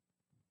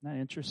 Isn't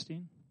that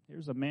interesting?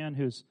 Here's a man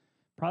who's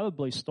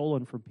probably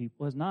stolen from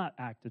people, has not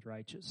acted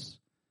righteous.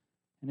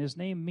 And his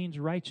name means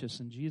righteous,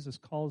 and Jesus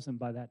calls him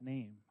by that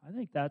name. I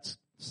think that's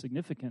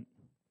significant.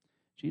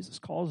 Jesus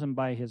calls him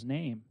by his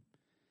name.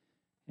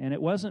 And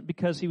it wasn't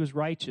because he was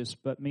righteous,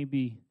 but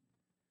maybe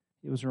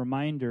it was a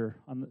reminder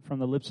from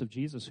the lips of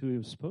Jesus who he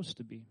was supposed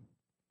to be.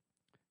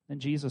 Then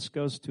Jesus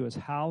goes to his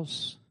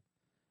house,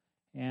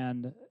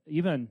 and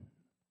even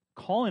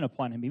calling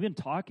upon him, even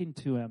talking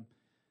to him,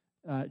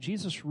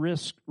 Jesus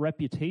risked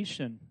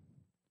reputation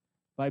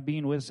by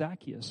being with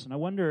Zacchaeus. And I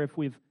wonder if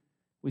we've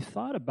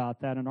thought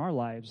about that in our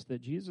lives,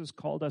 that Jesus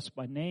called us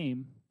by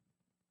name.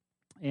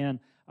 And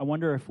I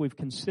wonder if we've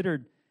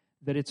considered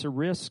that it's a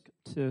risk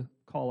to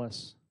call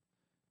us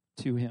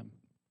to him,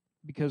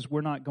 because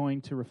we're not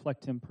going to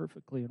reflect him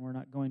perfectly and we're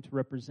not going to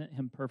represent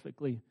him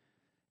perfectly.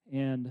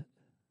 And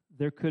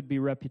there could be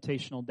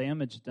reputational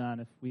damage done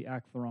if we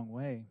act the wrong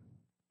way.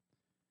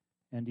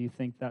 And do you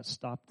think that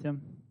stopped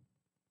him?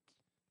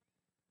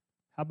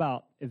 How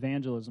about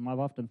evangelism? I've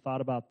often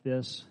thought about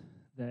this,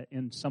 that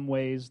in some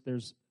ways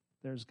there's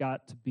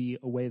got to be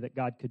a way that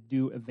God could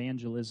do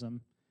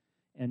evangelism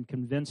and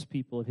convince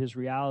people of his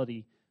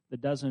reality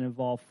that doesn't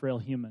involve frail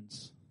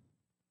humans.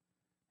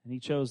 And he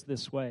chose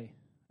this way.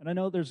 And I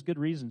know there's good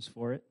reasons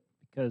for it,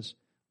 because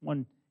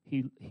one,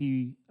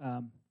 he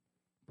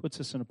puts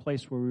us in a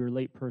place where we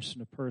relate person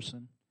to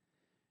person.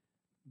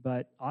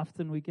 But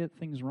often we get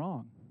things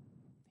wrong.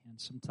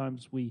 And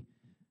sometimes we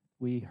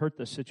hurt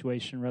the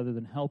situation rather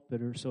than help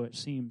it, or so it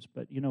seems.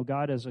 But,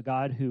 God is a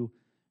God who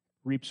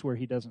reaps where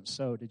he doesn't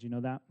sow. Did you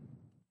know that?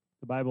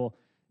 The Bible,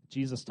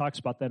 Jesus talks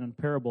about that in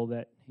a parable,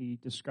 that he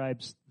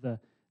describes the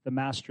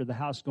master of the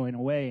house going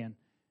away.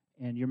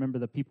 And you remember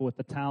the people with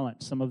the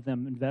talent. Some of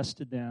them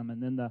invested them,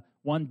 and then the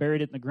one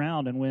buried it in the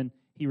ground. And when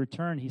he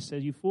returned, he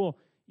said, "You fool,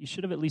 you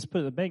should have at least put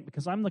it in the bank,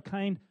 because I'm the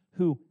kind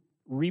who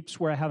reaps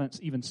where I haven't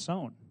even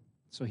sown."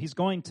 So he's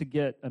going to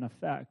get an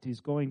effect.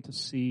 He's going to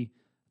see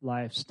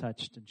lives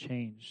touched and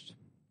changed.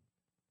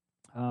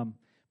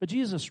 But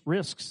Jesus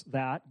risks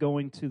that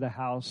going to the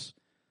house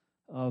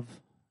of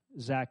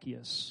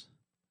Zacchaeus.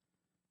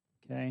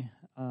 Okay?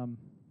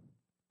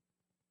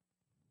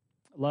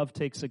 Love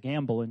takes a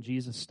gamble, and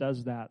Jesus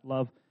does that.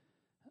 Love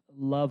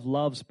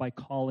loves by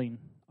calling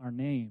our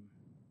name.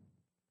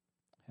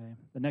 Okay?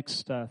 The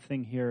next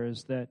thing here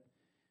is that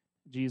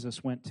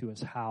Jesus went to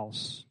his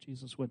house.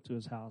 Jesus went to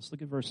his house.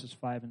 Look at verses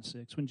 5 and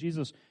 6. When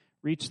Jesus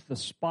reached the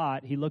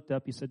spot, he looked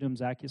up. He said to him,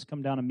 "Zacchaeus,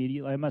 come down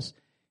immediately. I must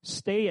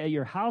stay at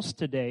your house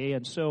today."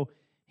 And so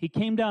he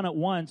came down at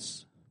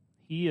once.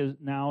 He is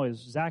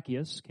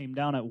Zacchaeus, came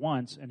down at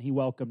once, and he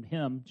welcomed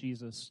him,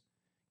 Jesus,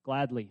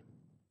 gladly.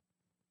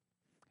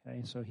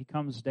 Okay, so he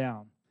comes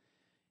down.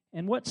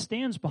 And what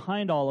stands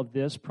behind all of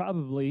this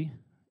probably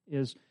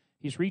is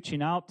he's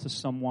reaching out to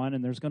someone,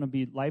 and there's going to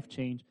be life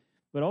change.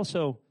 But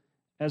also,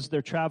 as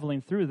they're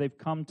traveling through, they've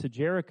come to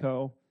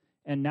Jericho,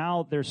 and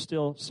now they're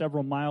still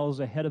several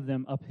miles ahead of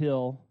them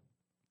uphill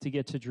to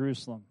get to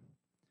Jerusalem.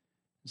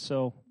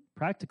 So,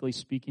 practically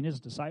speaking, his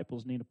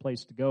disciples need a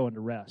place to go and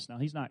to rest. Now,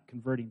 he's not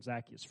converting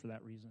Zacchaeus for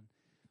that reason.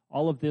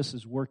 All of this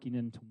is working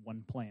into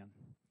one plan.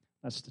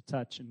 That's to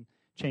touch and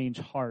change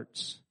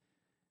hearts.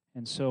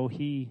 And so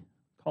he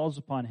calls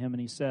upon him and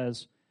he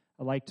says,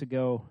 "I'd like to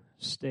go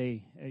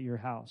stay at your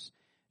house."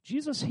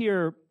 Jesus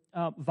here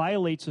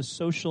violates a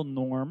social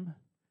norm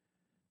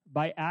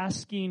by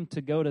asking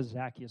to go to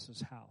Zacchaeus'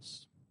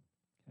 house.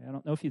 Okay, I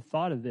don't know if you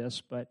thought of this,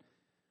 but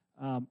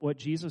what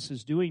Jesus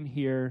is doing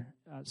here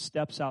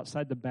steps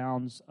outside the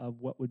bounds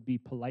of what would be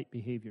polite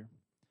behavior.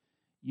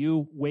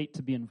 You wait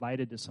to be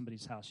invited to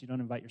somebody's house. You don't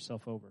invite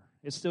yourself over.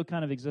 It still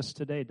kind of exists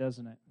today,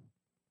 doesn't it?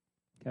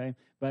 Okay,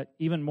 but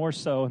even more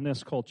so in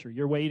this culture,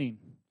 you're waiting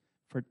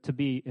to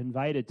be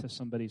invited to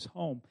somebody's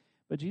home.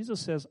 But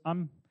Jesus says,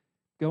 "I'm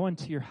going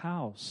to your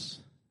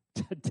house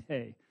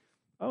today."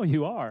 Oh,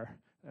 you are?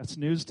 That's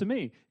news to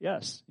me.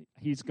 Yes,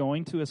 he's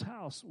going to his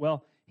house.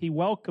 Well, he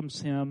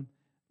welcomes him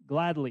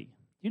gladly.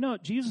 You know,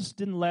 Jesus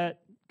didn't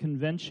let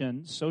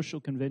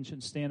social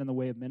conventions, stand in the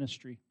way of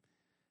ministry.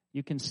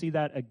 You can see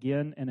that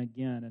again and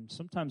again. And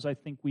sometimes I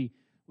think we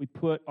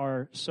put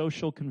our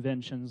social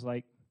conventions,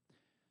 like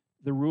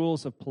the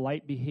rules of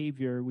polite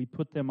behavior, we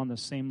put them on the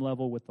same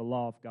level with the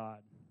law of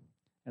God.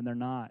 And they're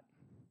not.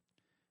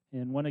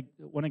 And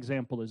one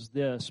example is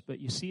this, but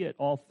you see it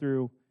all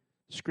through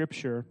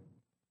Scripture.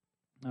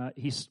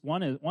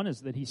 One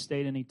is that he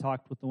stayed and he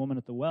talked with the woman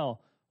at the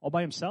well all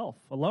by himself,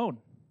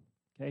 alone.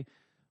 Okay,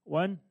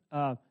 one,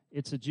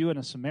 it's a Jew and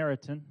a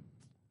Samaritan.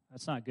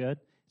 That's not good.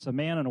 It's a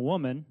man and a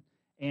woman,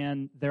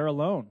 and they're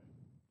alone.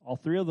 All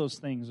three of those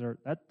things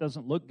that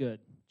doesn't look good,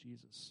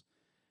 Jesus.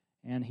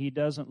 And he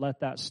doesn't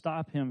let that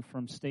stop him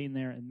from staying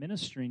there and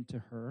ministering to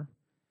her.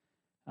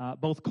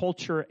 Both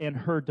culture and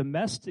her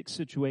domestic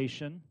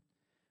situation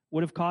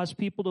would have caused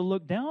people to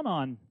look down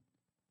on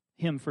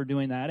him for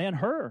doing that and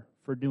her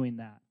for doing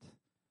that.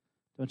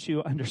 Don't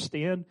you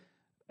understand?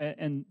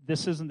 And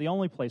this isn't the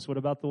only place. What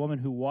about the woman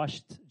who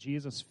washed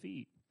Jesus'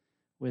 feet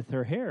with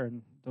her hair?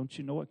 And don't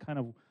you know what kind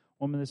of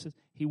woman this is?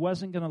 He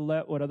wasn't going to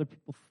let what other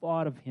people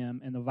thought of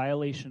him and the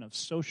violation of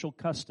social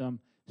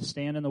custom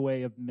stand in the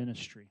way of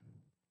ministry.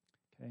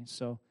 Okay,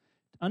 so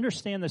to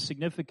understand the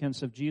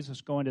significance of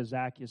Jesus going to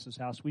Zacchaeus'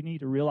 house, we need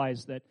to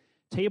realize that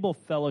table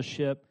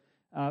fellowship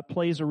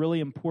plays a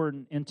really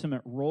important,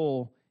 intimate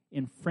role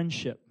in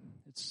friendship.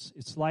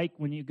 It's like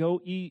when you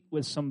go eat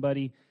with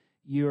somebody,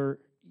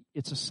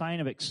 it's a sign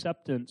of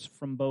acceptance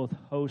from both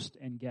host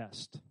and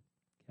guest.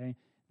 Okay,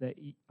 that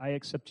I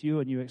accept you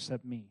and you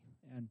accept me,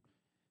 and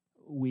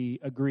we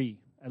agree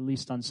at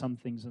least on some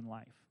things in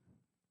life.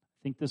 I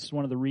think this is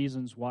one of the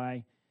reasons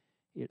why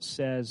it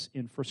says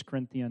in 1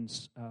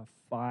 Corinthians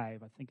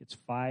 5, I think it's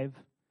 5,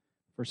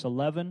 verse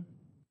 11,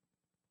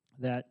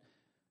 that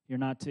you're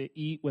not to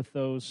eat with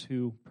those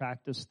who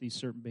practice these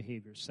certain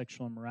behaviors,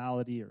 sexual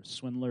immorality or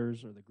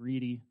swindlers or the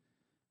greedy.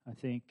 I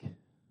think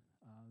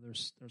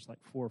there's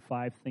like 4 or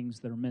 5 things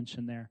that are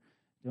mentioned there.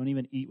 Don't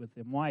even eat with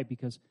them. Why?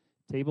 Because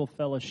table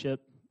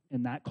fellowship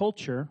in that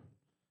culture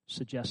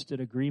suggested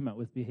agreement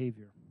with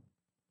behavior.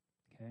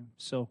 Okay,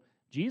 so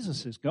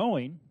Jesus is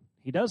going.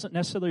 He doesn't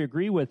necessarily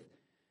agree with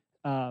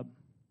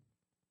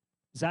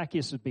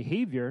Zacchaeus'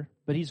 behavior,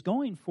 but he's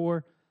going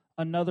for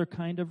another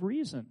kind of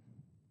reason.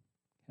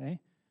 Okay,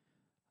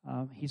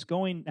 he's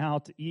going now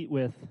to eat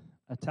with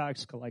a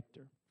tax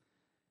collector.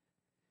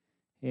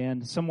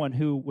 and someone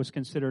who was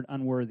considered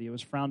unworthy. It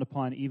was frowned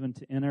upon even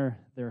to enter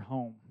their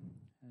home.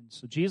 And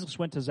so Jesus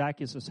went to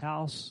Zacchaeus'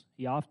 house.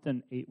 He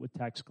often ate with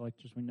tax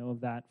collectors. We know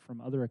of that from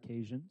other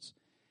occasions.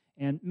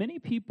 And many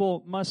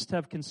people must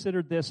have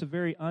considered this a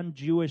very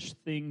un-Jewish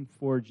thing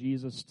for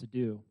Jesus to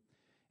do.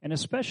 And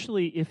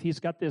especially if he's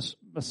got this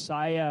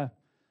Messiah,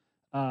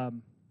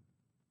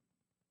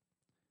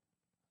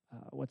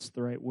 what's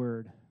the right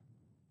word?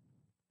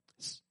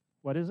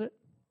 What is it?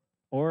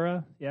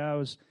 Aura?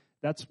 Yeah,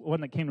 that's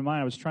one that came to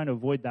mind. I was trying to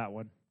avoid that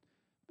one.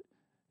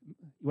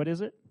 What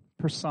is it?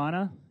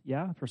 Persona?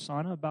 Yeah,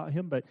 persona about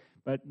him. But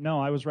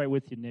no, I was right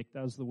with you, Nick.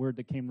 That was the word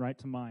that came right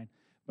to mind.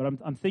 But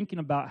I'm thinking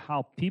about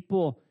how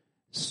people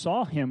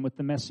saw him with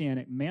the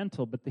messianic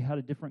mantle, but they had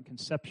a different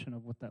conception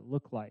of what that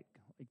looked like.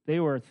 Like they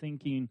were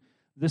thinking,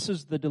 this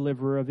is the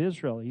deliverer of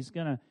Israel. He's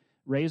going to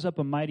raise up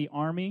a mighty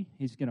army.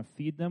 He's going to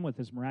feed them with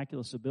his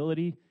miraculous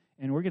ability,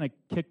 and we're going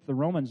to kick the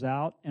Romans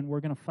out, and we're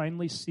going to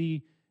finally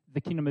see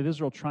the kingdom of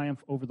Israel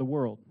triumph over the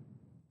world.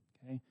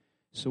 Okay?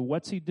 So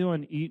what's he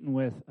doing eating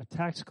with a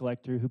tax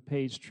collector who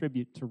pays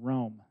tribute to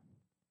Rome?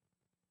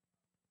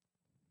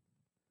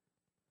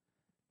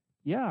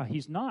 Yeah,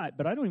 he's not,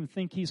 but I don't even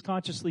think he's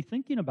consciously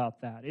thinking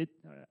about that.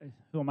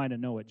 Who am I to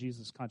know what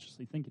Jesus is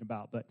consciously thinking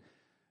about?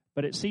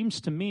 But it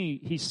seems to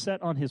me he's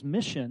set on his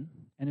mission,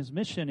 and his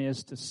mission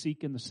is to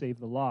seek and to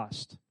save the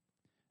lost.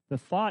 The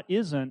thought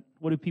isn't,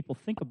 what do people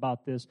think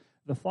about this?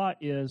 The thought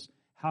is,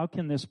 how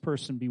can this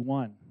person be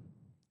won?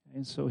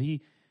 And so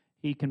he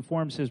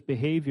conforms his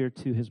behavior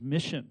to his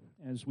mission,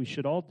 as we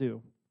should all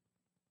do.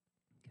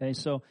 Okay,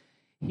 so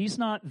he's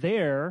not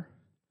there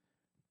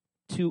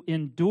to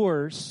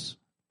endorse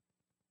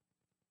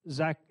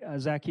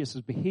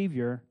Zacchaeus'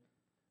 behavior,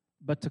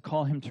 but to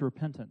call him to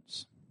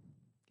repentance.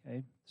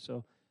 Okay,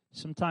 so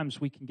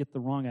sometimes we can get the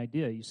wrong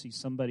idea. You see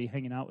somebody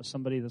hanging out with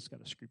somebody that's got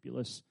a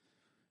scrupulous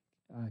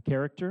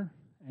character,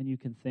 and you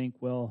can think,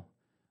 well,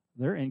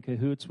 they're in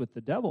cahoots with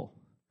the devil.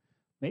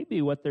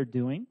 Maybe what they're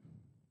doing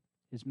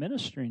is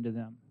ministering to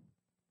them.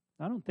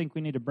 I don't think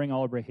we need to bring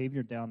all our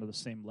behavior down to the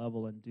same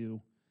level and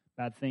do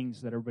bad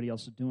things that everybody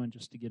else is doing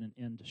just to get an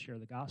end to share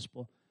the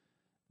gospel.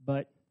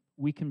 But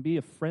we can be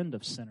a friend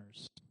of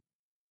sinners.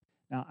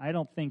 Now, I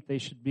don't think they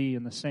should be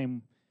in the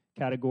same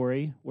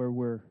category where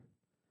we're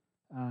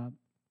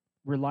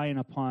relying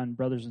upon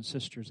brothers and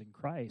sisters in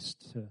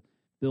Christ to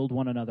build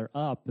one another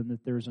up, and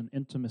that there's an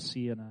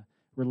intimacy and a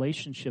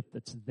relationship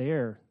that's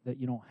there that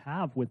you don't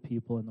have with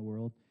people in the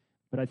world.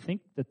 But I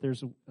think that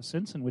there's a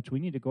sense in which we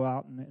need to go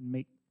out and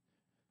make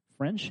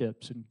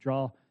friendships and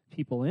draw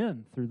people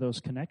in through those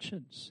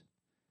connections.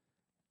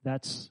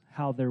 That's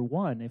how they're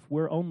won. If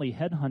we're only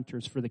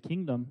headhunters for the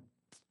kingdom,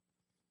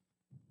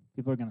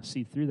 people are going to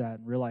see through that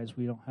and realize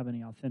we don't have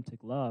any authentic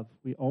love.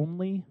 We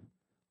only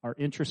are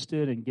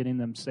interested in getting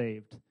them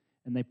saved.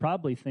 And they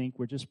probably think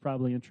we're just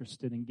probably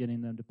interested in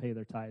getting them to pay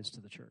their tithes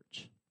to the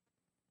church.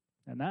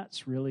 And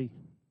that's really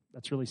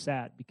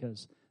sad,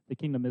 because the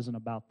kingdom isn't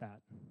about that.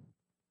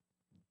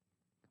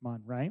 Come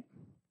on, right?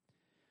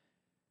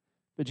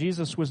 But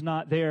Jesus was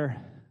not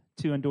there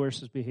to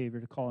endorse his behavior,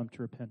 to call him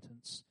to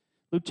repentance.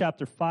 Luke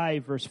chapter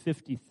 5, verse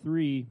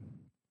 53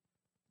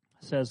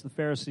 says, the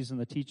Pharisees and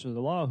the teachers of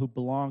the law who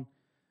belonged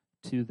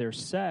to their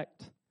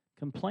sect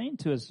complained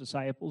to his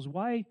disciples,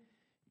 why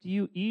do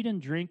you eat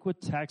and drink with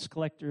tax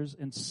collectors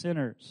and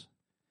sinners?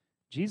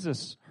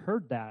 Jesus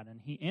heard that,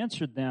 and he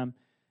answered them,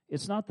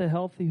 it's not the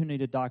healthy who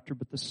need a doctor,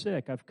 but the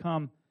sick. I've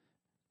come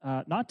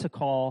not to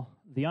call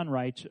the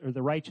unrighteous or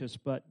the righteous,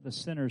 but the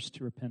sinners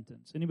to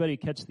repentance. Anybody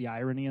catch the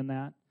irony in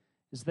that?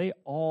 Is they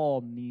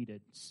all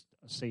needed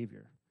a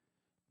Savior.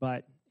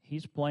 But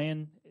he's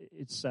playing,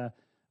 it's, I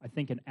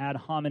think, an ad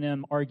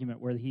hominem argument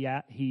where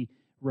he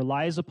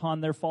relies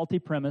upon their faulty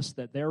premise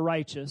that they're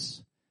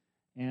righteous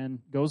and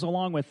goes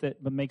along with it,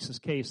 but makes his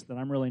case that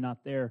I'm really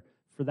not there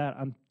for that.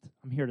 I'm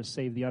here to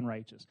save the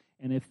unrighteous.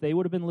 And if they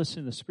would have been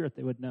listening to the Spirit,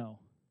 they would know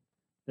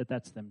that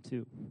that's them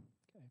too.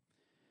 Okay.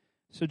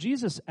 So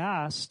Jesus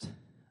asked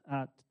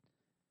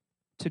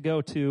to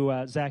go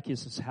to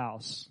Zacchaeus'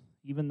 house,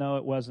 even though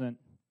it wasn't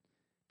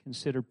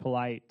considered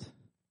polite.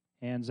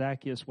 And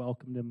Zacchaeus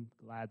welcomed him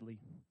gladly.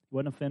 He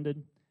wasn't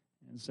offended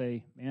and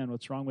say, man,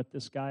 what's wrong with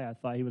this guy? I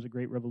thought he was a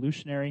great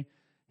revolutionary.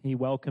 He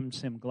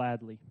welcomes him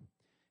gladly.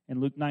 In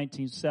Luke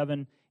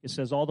 19:7, it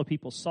says, all the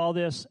people saw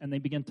this, and they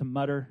began to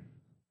mutter,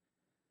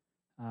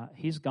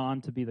 he's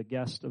gone to be the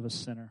guest of a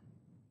sinner.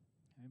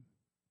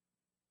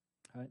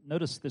 Okay.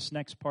 Notice this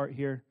next part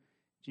here.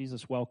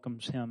 Jesus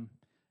welcomes him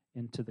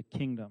into the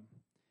kingdom.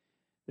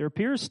 There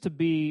appears to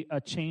be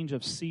a change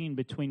of scene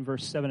between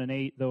verse 7 and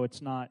 8, though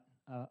it's not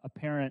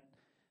apparent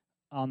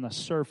on the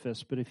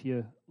surface, but if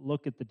you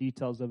look at the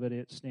details of it,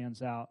 it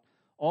stands out.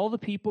 All the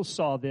people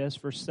saw this,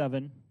 verse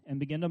 7, and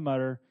began to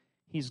mutter,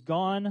 he's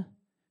gone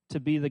to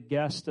be the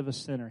guest of a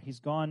sinner. He's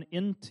gone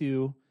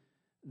into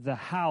the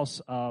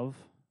house of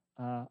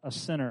a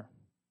sinner.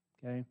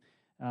 Okay,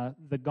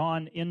 the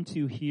gone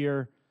into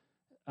here,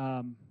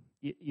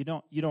 you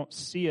don't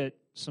see it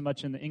so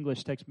much in the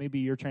English text. Maybe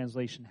your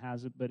translation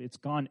has it, but it's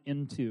gone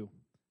into.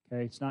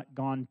 Okay, it's not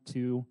gone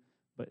to,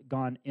 but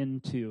gone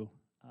into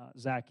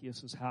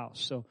Zacchaeus'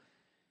 house. So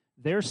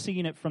they're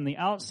seeing it from the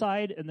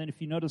outside, and then if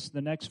you notice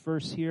the next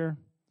verse here,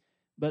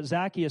 but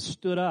Zacchaeus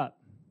stood up.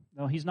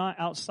 No, he's not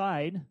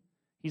outside,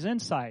 he's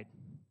inside,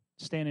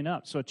 standing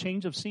up. So a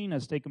change of scene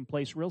has taken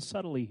place real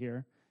subtly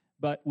here,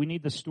 but we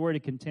need the story to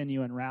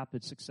continue in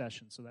rapid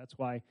succession. So that's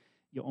why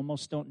you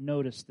almost don't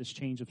notice this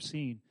change of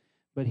scene.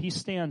 But he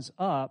stands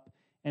up,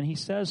 and he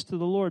says to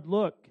the Lord,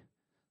 "Look,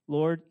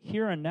 Lord,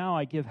 here and now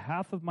I give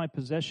half of my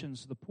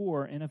possessions to the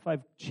poor, and if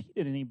I've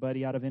cheated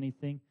anybody out of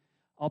anything,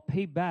 I'll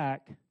pay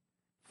back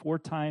 4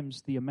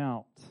 times the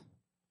amount."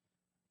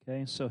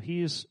 Okay, so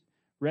he's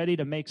ready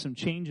to make some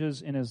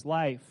changes in his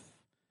life.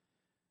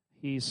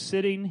 He's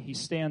sitting, he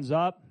stands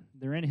up,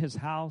 they're in his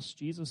house,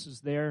 Jesus is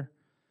there,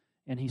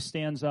 and he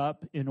stands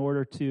up in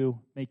order to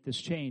make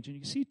this change. And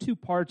you see 2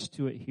 parts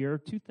to it here,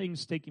 2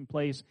 things taking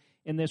place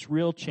in this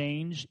real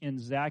change in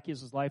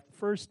Zacchaeus' life. The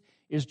first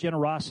is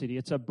generosity.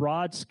 It's a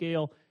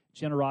broad-scale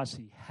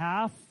generosity.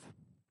 Half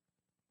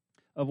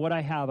of what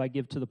I have I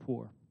give to the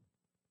poor.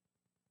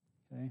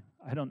 Okay,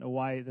 I don't know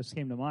why this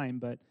came to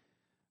mind, but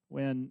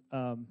when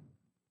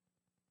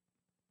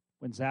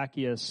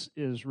Zacchaeus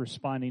is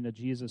responding to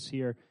Jesus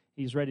here,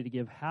 he's ready to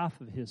give half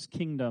of his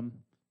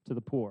kingdom to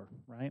the poor,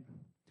 right?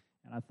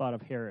 And I thought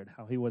of Herod,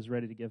 how he was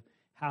ready to give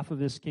half of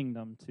his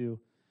kingdom to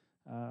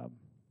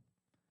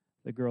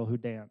the girl who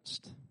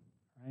danced,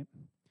 right?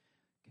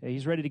 Okay,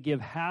 he's ready to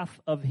give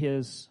half of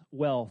his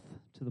wealth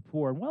to the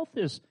poor. And wealth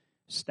is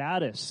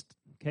status,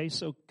 okay?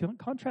 So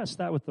contrast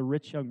that with the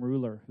rich young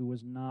ruler who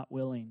was not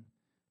willing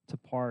to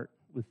part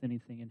with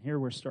anything. And here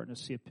we're starting to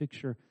see a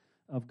picture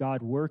of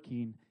God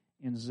working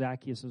in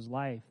Zacchaeus'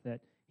 life, that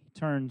he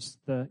turns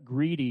the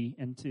greedy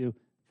into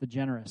the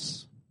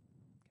generous.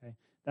 Okay,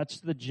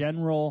 that's the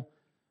general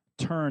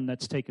turn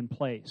that's taken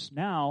place.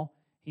 Now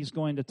he's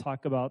going to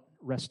talk about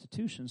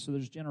restitution. So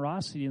there's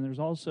generosity and there's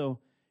also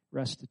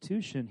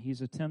restitution.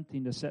 He's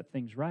attempting to set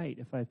things right.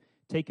 If I've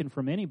taken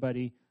from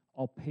anybody,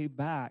 I'll pay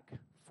back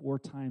 4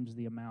 times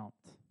the amount.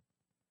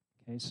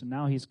 Okay, so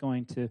now he's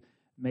going to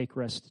make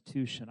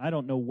restitution. I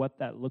don't know what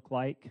that looked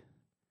like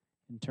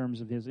in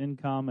terms of his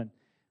income and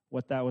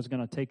what that was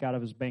going to take out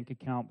of his bank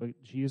account,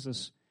 but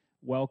Jesus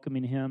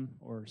welcoming him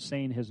or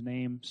saying his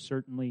name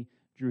certainly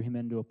drew him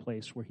into a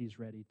place where he's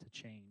ready to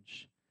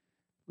change.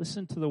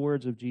 Listen to the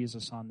words of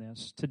Jesus on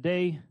this.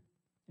 Today,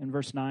 in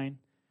verse 9,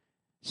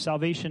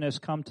 salvation has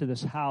come to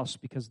this house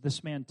because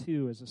this man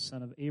too is a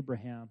son of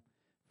Abraham.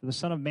 For the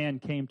Son of Man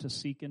came to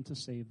seek and to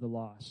save the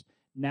lost.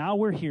 Now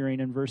we're hearing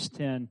in verse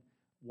 10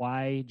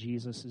 why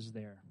Jesus is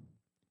there.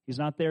 He's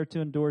not there to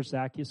endure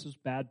Zacchaeus'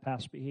 bad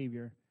past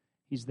behavior.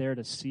 He's there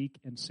to seek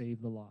and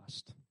save the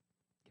lost.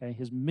 Okay,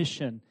 his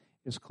mission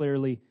is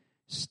clearly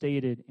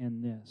stated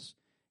in this.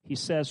 He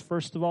says,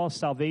 first of all,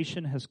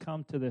 salvation has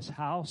come to this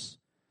house.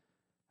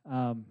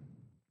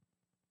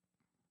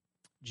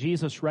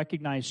 Jesus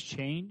recognized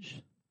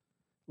change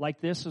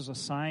like this as a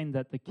sign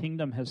that the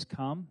kingdom has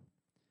come.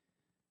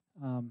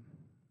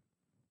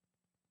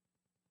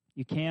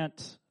 You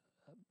can't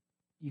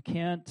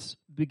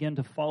begin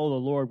to follow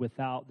the Lord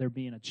without there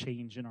being a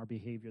change in our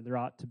behavior. There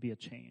ought to be a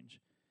change.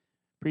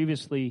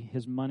 Previously,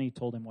 his money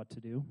told him what to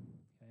do.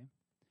 Okay?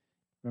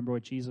 Remember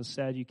what Jesus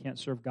said? You can't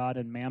serve God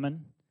and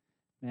mammon.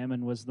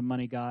 Mammon was the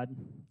money god.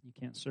 You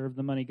can't serve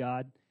the money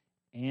god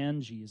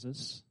and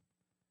Jesus.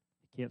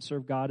 You can't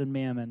serve God and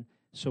mammon.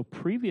 So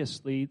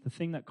previously, the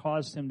thing that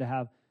caused him to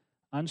have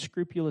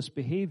unscrupulous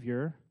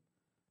behavior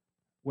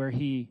where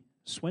he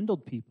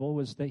swindled people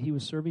was that he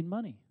was serving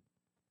money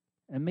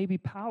and maybe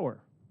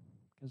power,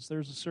 because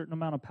there's a certain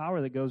amount of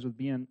power that goes with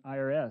being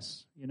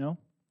IRS, you know?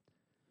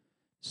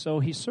 So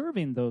he's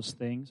serving those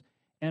things.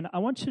 And I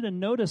want you to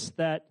notice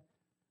that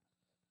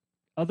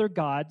other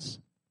gods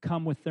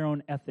come with their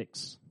own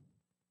ethics.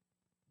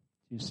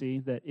 You see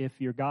that if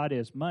your God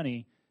is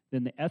money,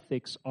 then the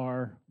ethics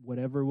are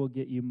whatever will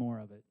get you more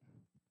of it.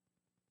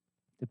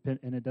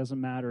 And it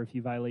doesn't matter if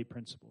you violate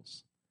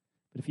principles.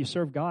 But if you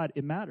serve God,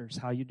 it matters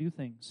how you do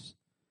things.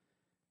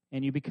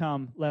 And you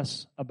become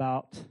less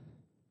about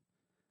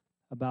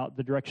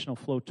the directional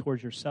flow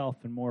towards yourself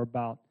and more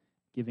about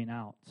giving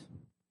out.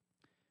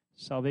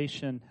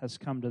 Salvation has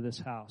come to this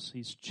house.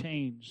 He's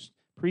changed.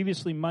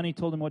 Previously, money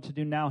told him what to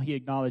do. Now he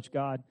acknowledged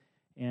God,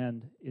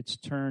 and it's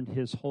turned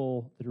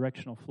the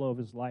directional flow of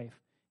his life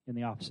in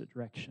the opposite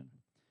direction.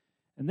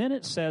 And then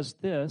it says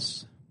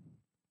this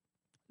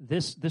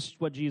is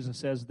what Jesus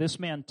says, this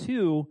man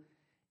too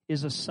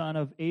is a son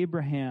of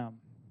Abraham.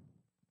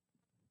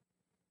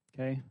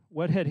 Okay,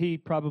 what had he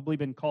probably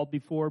been called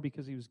before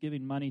because he was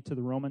giving money to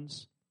the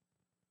Romans?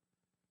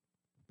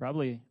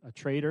 Probably a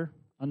traitor,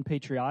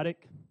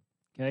 unpatriotic,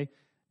 okay,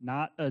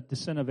 not a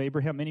descendant of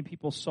Abraham. Many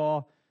people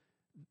saw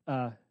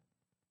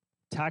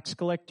tax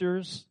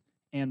collectors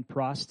and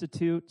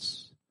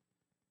prostitutes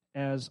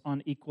as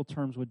on equal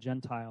terms with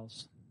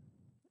Gentiles.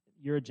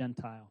 You're a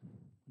Gentile,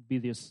 would be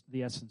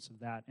the essence of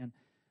that. And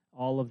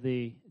all of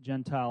the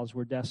Gentiles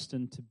were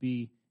destined to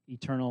be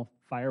eternal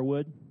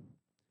firewood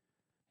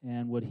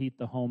and would heat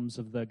the homes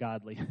of the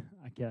godly,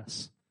 I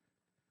guess.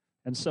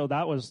 And so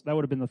that would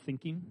have been the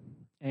thinking.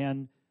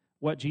 And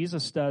what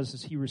Jesus does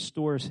is he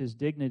restores his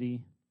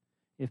dignity.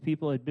 If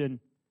people had been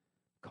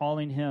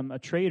calling him a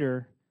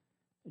traitor,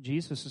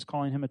 Jesus is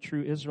calling him a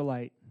true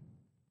Israelite,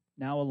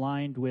 now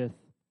aligned with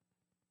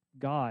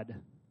God.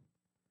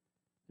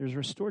 There's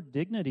restored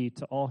dignity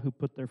to all who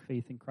put their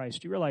faith in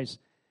Christ. You realize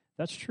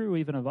that's true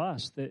even of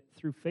us, that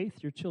through faith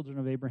you're children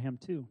of Abraham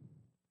too.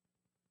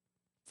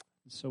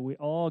 So we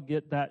all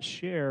get that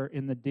share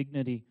in the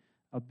dignity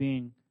of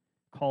being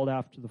called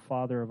after the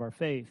Father of our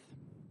faith.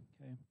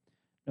 Okay?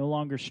 No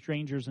longer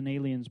strangers and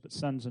aliens, but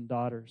sons and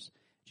daughters.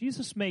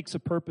 Jesus makes a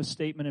purpose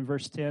statement in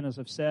verse 10, as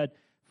I've said,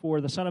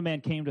 for the Son of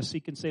Man came to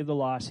seek and save the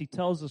lost. He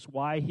tells us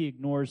why he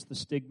ignores the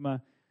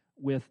stigma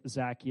with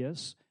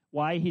Zacchaeus,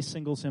 why he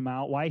singles him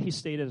out, why he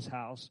stayed at his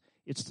house.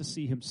 It's to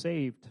see him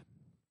saved.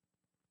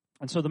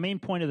 And so the main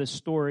point of this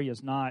story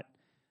is not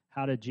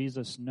how did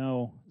Jesus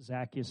know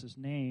Zacchaeus'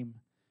 name,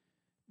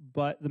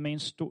 but the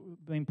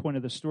main point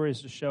of the story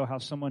is to show how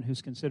someone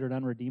who's considered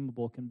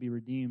unredeemable can be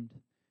redeemed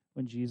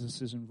when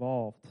Jesus is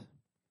involved.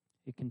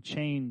 It can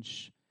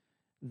change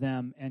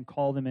them and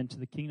call them into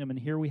the kingdom. And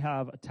here we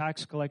have a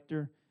tax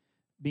collector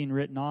being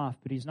written off,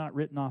 but he's not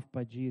written off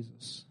by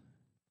Jesus.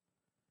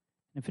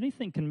 If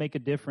anything can make a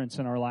difference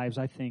in our lives,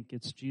 I think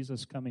it's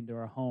Jesus coming to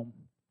our home,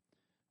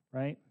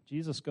 right?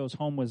 Jesus goes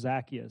home with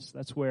Zacchaeus.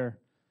 That's where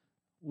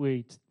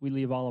we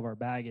leave all of our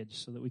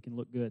baggage so that we can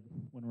look good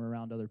when we're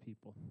around other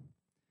people.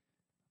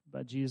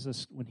 But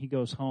Jesus, when he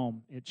goes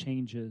home, it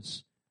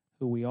changes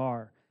who we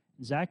are.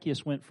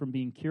 Zacchaeus went from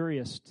being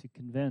curious to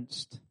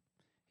convinced.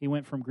 He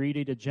went from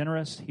greedy to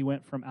generous. He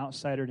went from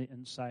outsider to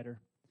insider.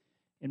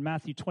 In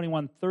Matthew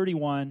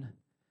 21:31,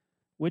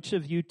 which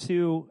of the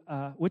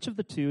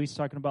two, he's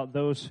talking about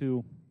those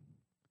who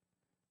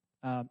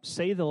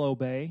say they'll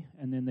obey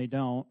and then they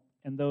don't,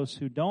 and those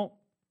who don't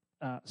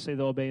say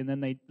they'll obey and then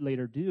they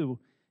later do.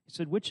 He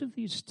said, which of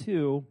these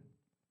two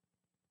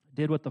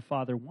did what the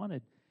Father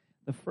wanted?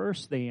 The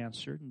first, they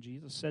answered, and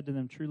Jesus said to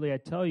them, truly I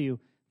tell you,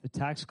 the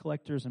tax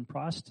collectors and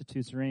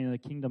prostitutes are in the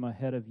kingdom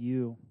ahead of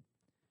you.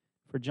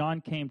 For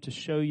John came to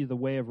show you the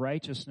way of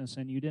righteousness,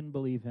 and you didn't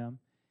believe him,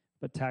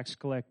 but tax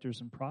collectors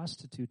and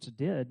prostitutes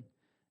did.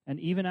 And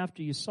even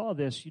after you saw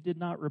this, you did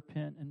not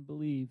repent and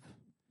believe.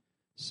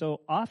 So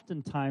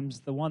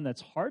oftentimes, the one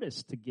that's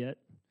hardest to get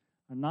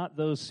are not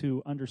those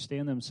who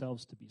understand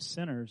themselves to be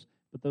sinners,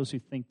 but those who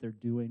think they're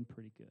doing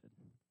pretty good.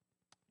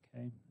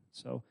 Okay?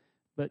 So,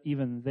 but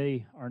even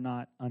they are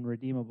not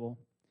unredeemable.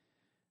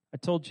 I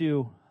told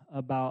you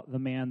about the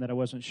man that I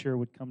wasn't sure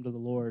would come to the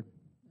Lord.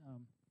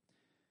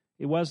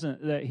 It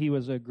wasn't that he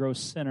was a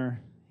gross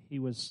sinner. He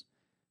was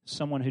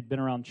someone who'd been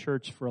around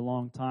church for a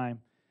long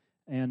time,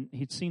 and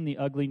he'd seen the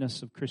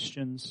ugliness of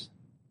Christians,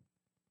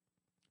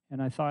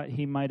 and I thought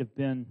he might have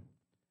been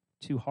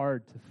too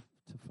hard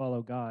to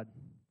follow God,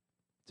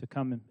 to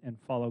come and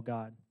follow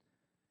God.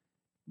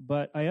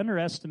 But I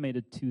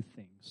underestimated two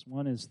things.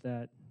 One is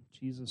that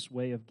Jesus'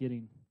 way of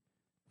getting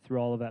through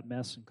all of that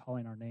mess and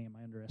calling our name,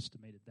 I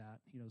underestimated that.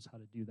 He knows how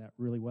to do that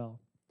really well.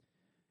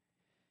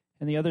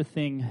 And the other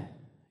thing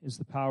is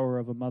the power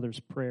of a mother's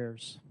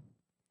prayers.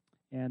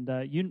 And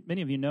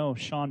many of you know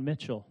Sean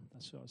Mitchell.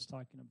 That's what I was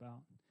talking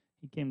about.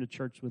 He came to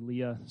church with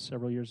Leah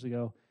several years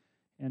ago,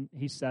 and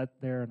he sat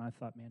there, and I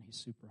thought, man, he's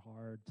super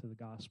hard to the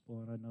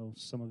gospel, and I know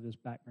some of his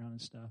background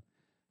and stuff.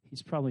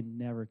 He's probably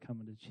never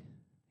coming to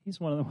He's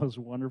one of the most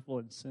wonderful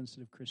and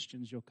sensitive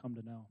Christians you'll come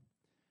to know.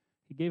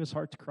 He gave his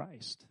heart to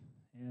Christ,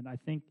 and I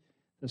think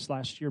this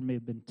last year may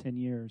have been 10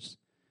 years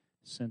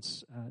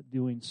since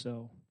doing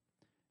so.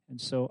 And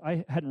so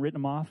I hadn't written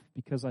him off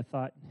because I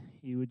thought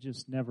he would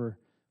just never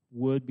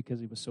would because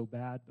he was so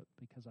bad, but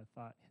because I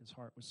thought his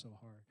heart was so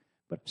hard.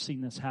 But I've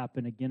seen this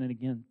happen again and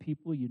again.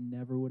 People you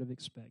never would have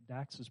expected.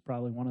 Dax is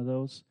probably one of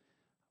those.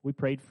 We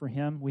prayed for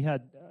him. We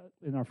had,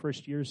 in our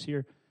first years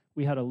here,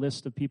 we had a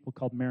list of people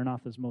called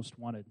Maranatha's Most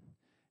Wanted.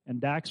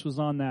 And Dax was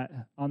on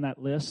that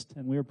list,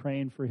 and we were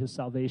praying for his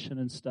salvation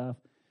and stuff.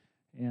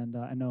 And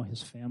I know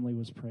his family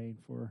was praying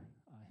for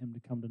him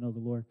to come to know the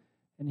Lord.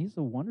 And he's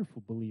a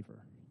wonderful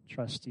believer,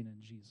 trusting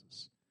in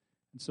Jesus.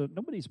 And so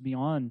nobody's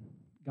beyond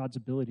God's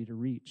ability to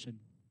reach. And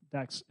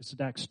it's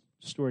Dax's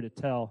story to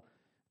tell,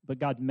 but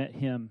God met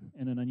him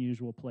in an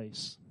unusual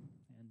place.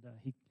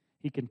 And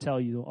he can tell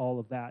you all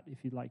of that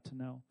if you'd like to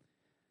know.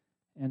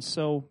 And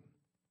so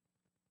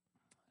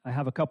I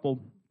have a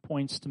couple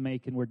points to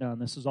make, and we're done.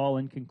 This is all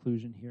in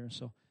conclusion here.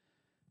 So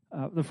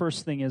the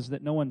first thing is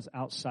that no one's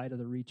outside of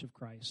the reach of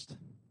Christ.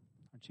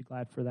 Aren't you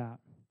glad for that?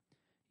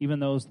 Even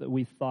those that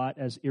we thought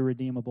as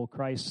irredeemable,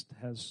 Christ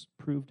has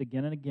proved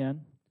again and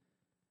again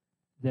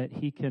that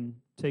he can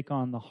take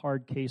on the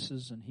hard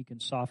cases and he can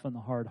soften the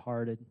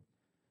hard-hearted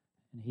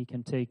and he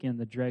can take in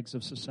the dregs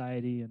of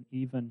society and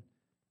even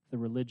the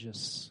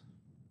religious.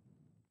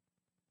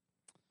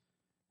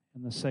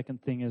 And the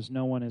second thing is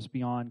no one is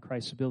beyond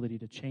Christ's ability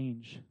to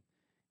change.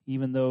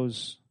 Even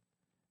those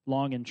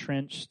long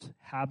entrenched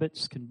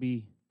habits can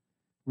be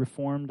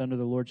reformed under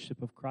the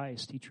lordship of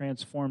Christ. He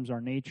transforms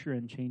our nature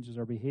and changes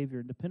our behavior.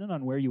 And depending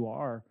on where you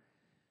are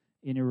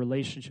in your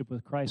relationship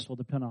with Christ will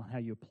depend on how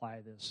you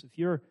apply this. If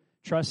you're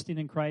trusting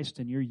in Christ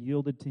and you're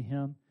yielded to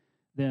Him,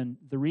 then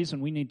the reason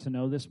we need to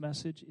know this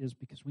message is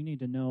because we need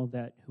to know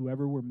that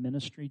whoever we're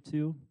ministry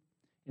to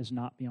is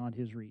not beyond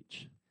His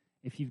reach.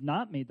 If you've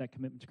not made that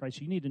commitment to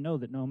Christ, you need to know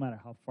that no matter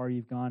how far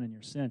you've gone in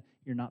your sin,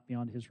 you're not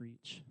beyond His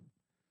reach.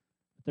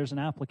 But there's an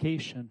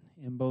application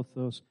in both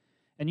those.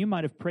 And you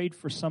might have prayed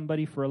for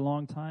somebody for a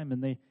long time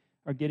and they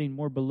are getting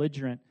more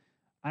belligerent.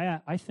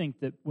 I think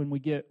that when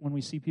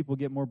we see people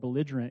get more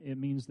belligerent, it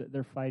means that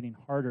they're fighting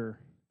harder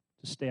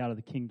to stay out of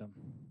the kingdom.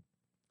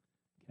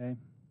 Okay?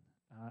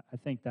 I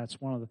think that's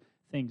one of the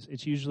things.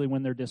 It's usually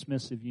when they're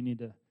dismissive, you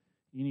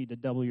need to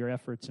double your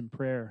efforts in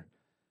prayer.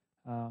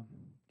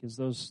 Because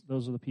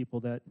those are the people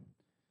that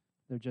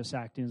they're just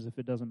acting as if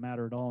it doesn't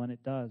matter at all, and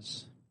it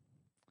does.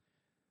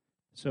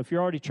 So if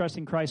you're already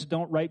trusting Christ,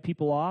 don't write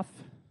people off.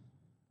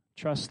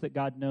 Trust that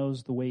God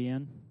knows the way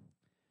in.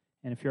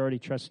 And if you're already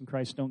trusting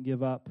Christ, don't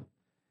give up.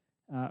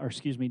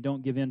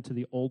 Don't give in to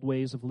the old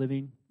ways of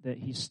living, that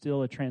He's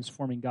still a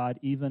transforming God,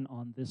 even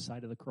on this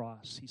side of the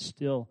cross. He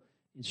still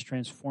is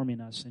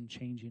transforming us and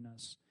changing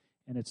us,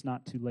 and it's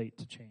not too late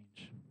to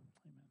change.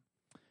 Amen.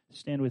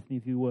 Stand with me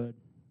if you would.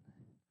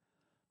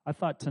 I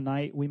thought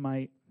tonight we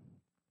might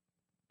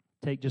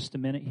take just a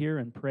minute here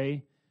and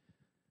pray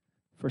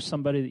for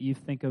somebody that you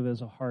think of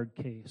as a hard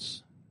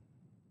case.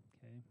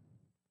 Okay,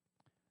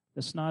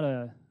 it's not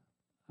a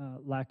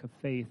lack of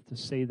faith to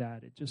say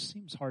that. It just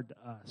seems hard to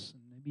us.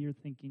 And maybe you're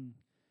thinking,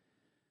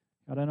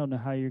 God, I don't know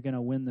how you're going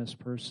to win this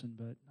person,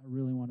 but I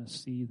really want to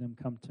see them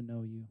come to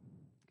know you.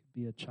 It could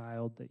be a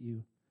child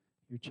your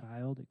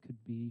child. It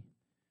could be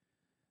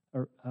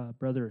a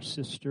brother or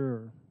sister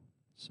or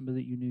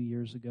somebody that you knew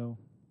years ago.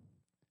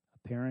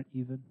 Parent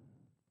even,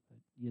 but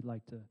you'd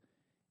like to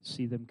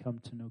see them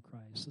come to know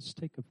Christ. Let's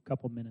take a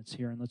couple minutes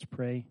here and let's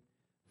pray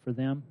for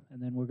them,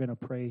 and then we're going to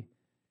pray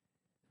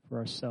for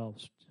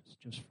ourselves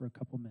just for a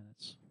couple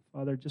minutes.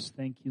 Father, just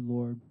thank you,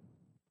 Lord,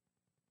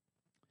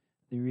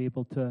 that you're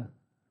able to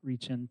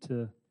reach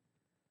into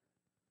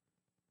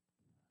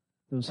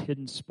those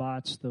hidden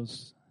spots,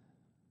 those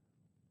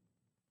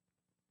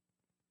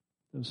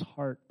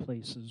heart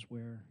places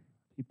where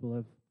people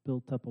have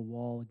built up a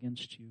wall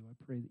against you. I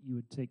pray that you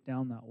would take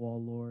down that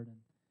wall, Lord, and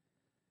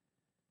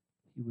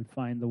you would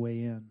find the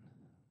way in,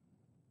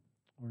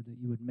 or that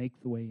you would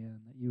make the way in,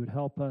 that you would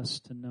help us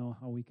to know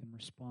how we can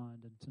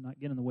respond and to not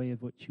get in the way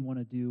of what you want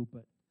to do,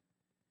 but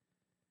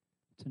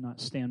to not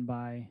stand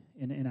by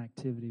in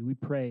inactivity. We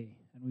pray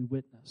and we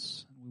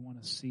witness, and we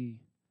want to see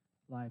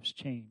lives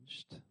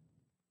changed.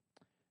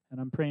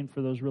 And I'm praying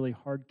for those really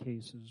hard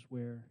cases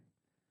where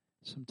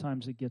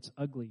sometimes it gets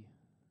ugly.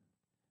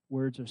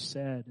 Words are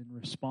said in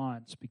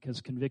response because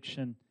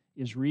conviction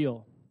is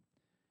real.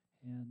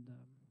 And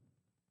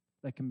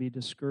that can be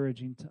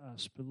discouraging to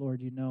us. But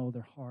Lord, you know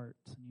their heart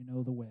and you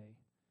know the way.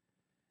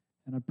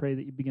 And I pray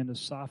that you begin to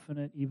soften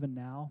it even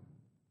now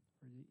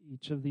for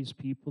each of these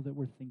people that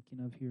we're thinking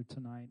of here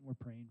tonight and we're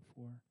praying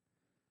for.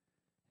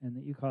 And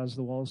that you cause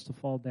the walls to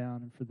fall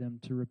down and for them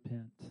to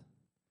repent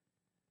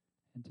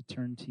and to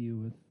turn to you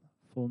with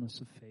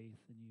fullness of faith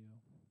in you.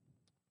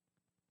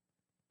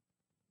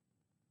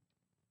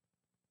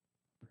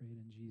 Prayed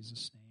in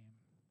Jesus' name.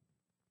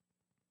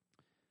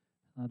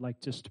 I'd like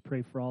just to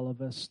pray for all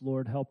of us.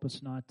 Lord, help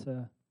us not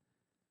to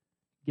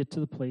get to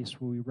the place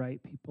where we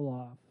write people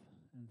off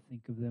and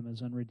think of them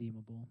as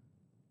unredeemable.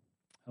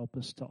 Help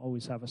us to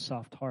always have a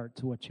soft heart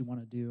to what you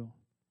want to do.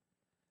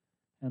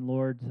 And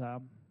Lord,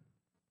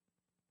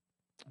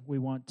 we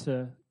want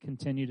to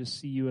continue to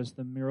see you as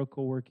the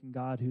miracle-working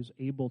God who's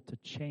able to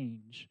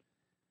change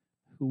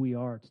who we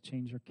are, to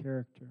change our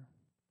character.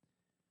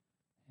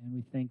 And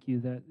we thank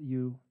you that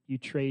you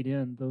trade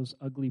in those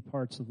ugly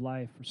parts of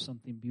life for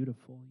something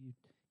beautiful.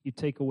 You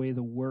take away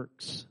the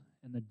works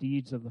and the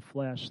deeds of the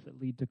flesh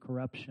that lead to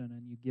corruption,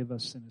 and you give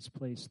us in its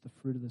place the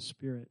fruit of the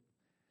Spirit.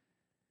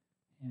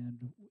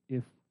 And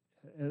if,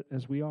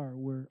 as we are,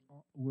 we're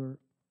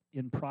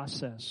in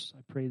process,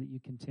 I pray that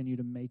you continue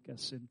to make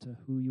us into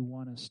who you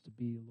want us to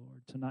be,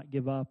 Lord. To not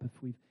give up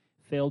if we've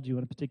failed you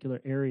in a particular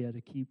area,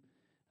 to keep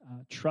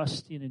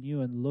trusting in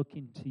you and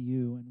looking to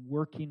you and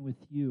working with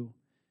you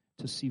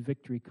to see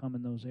victory come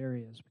in those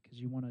areas, because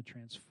you want to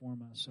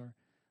transform us,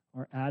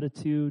 our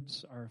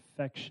attitudes, our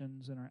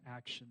affections, and our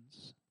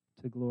actions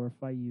to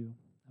glorify you.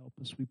 Help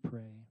us, we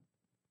pray.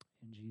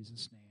 In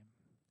Jesus' name,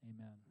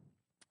 amen.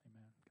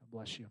 Amen. God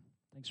bless you.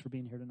 Thanks for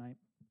being here tonight.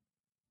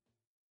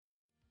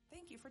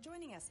 Thank you for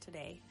joining us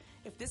today.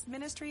 If this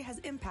ministry has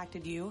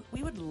impacted you,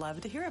 we would love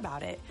to hear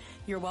about it.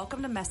 You're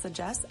welcome to message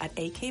us at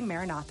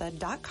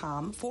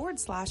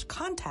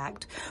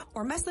akmaranatha.com/contact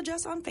or message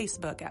us on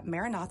Facebook at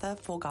Maranatha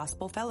Full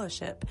Gospel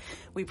Fellowship.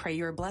 We pray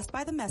you are blessed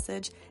by the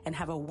message and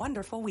have a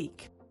wonderful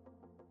week.